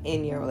life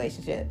in your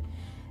relationship.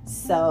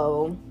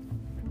 So,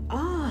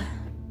 all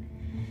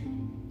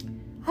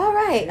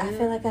right. I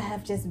feel like I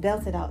have just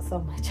belted out so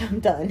much. I'm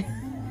done.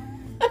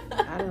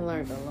 I done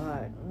learned a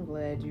lot. I'm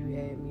glad you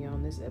had me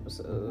on this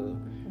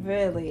episode.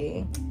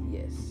 Really?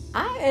 Yes.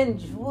 I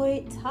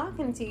enjoyed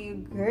talking to you,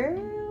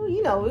 girl.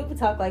 we would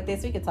talk like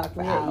this. We could talk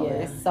for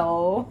hours. Yeah.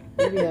 So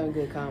we be having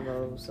good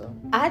convos. So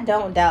I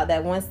don't doubt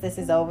that once this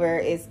is over,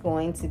 it's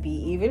going to be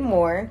even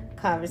more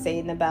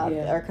conversating about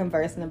or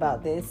conversing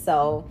about this.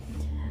 So,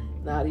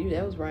 that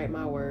was right.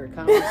 My word,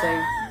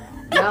 conversating.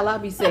 Y'all, I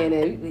be saying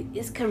that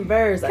it's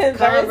conversating.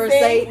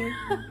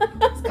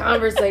 It's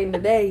conversating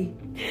today.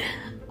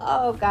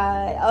 Oh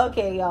God.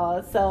 Okay,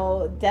 y'all.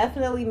 So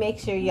definitely make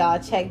sure y'all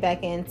check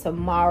back in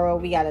tomorrow.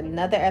 We got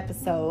another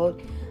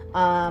episode.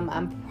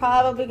 I'm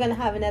probably gonna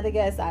have another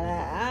guest.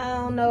 I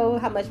don't know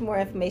how much more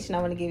information I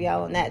want to give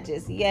y'all on that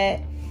just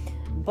yet,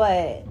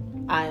 but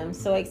I am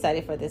so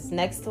excited for this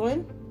next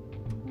one.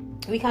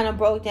 We kind of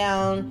broke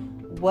down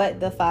what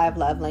the 5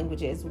 love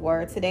languages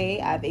were today.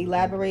 I've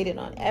elaborated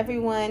on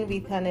everyone.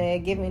 We've kind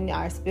of given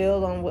our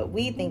spiel on what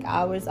we think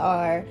ours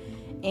are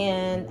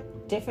and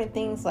different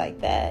things like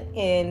that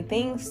and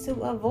things to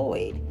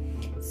avoid.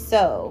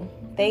 So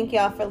thank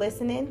y'all for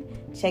listening.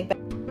 Check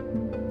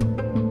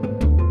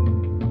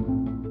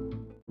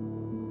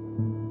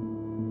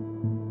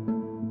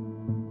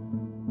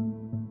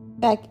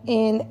back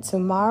in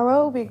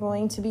tomorrow. We're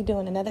going to be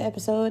doing another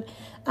episode.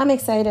 I'm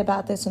excited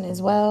about this one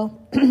as well.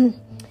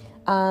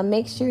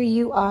 Make sure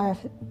you are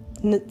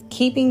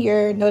keeping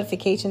your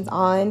notifications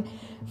on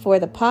for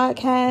the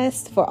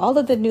podcast, for all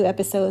of the new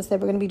episodes that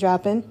we're going to be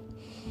dropping,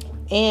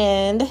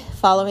 and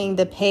following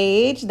the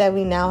page that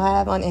we now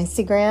have on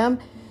Instagram,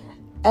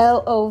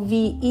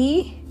 LOVE_AND_ATOS.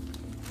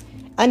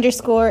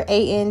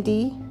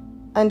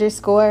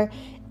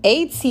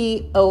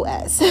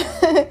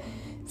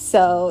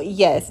 So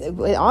yes,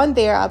 on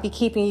there I'll be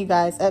keeping you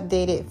guys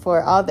updated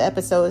for all the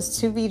episodes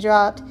to be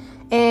dropped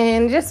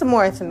and just some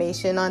more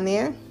information on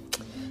there,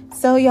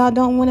 so y'all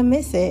don't want to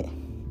miss it.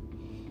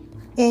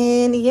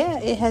 And yeah,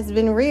 it has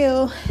been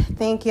real.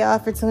 Thank y'all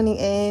for tuning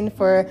in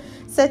for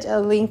such a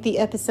lengthy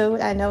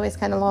episode. I know it's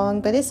kind of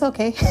long, but it's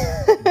okay.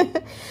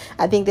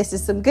 I think this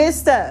is some good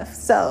stuff.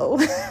 So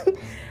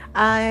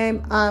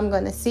I'm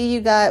going to see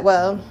you guys.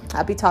 Well,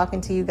 I'll be talking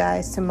to you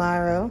guys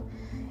tomorrow.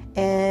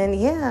 And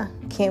yeah,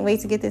 can't wait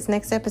to get this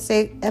next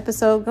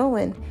episode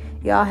going.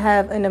 Y'all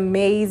have an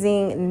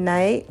amazing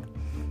night.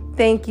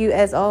 Thank you,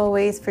 as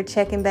always, for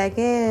checking back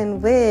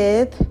in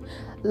with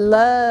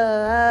love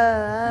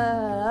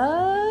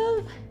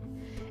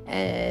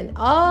and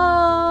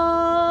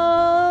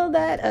all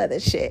that other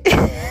shit.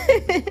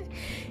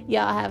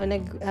 Y'all have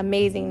an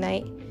amazing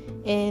night.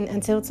 And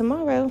until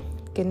tomorrow,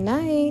 good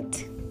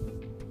night.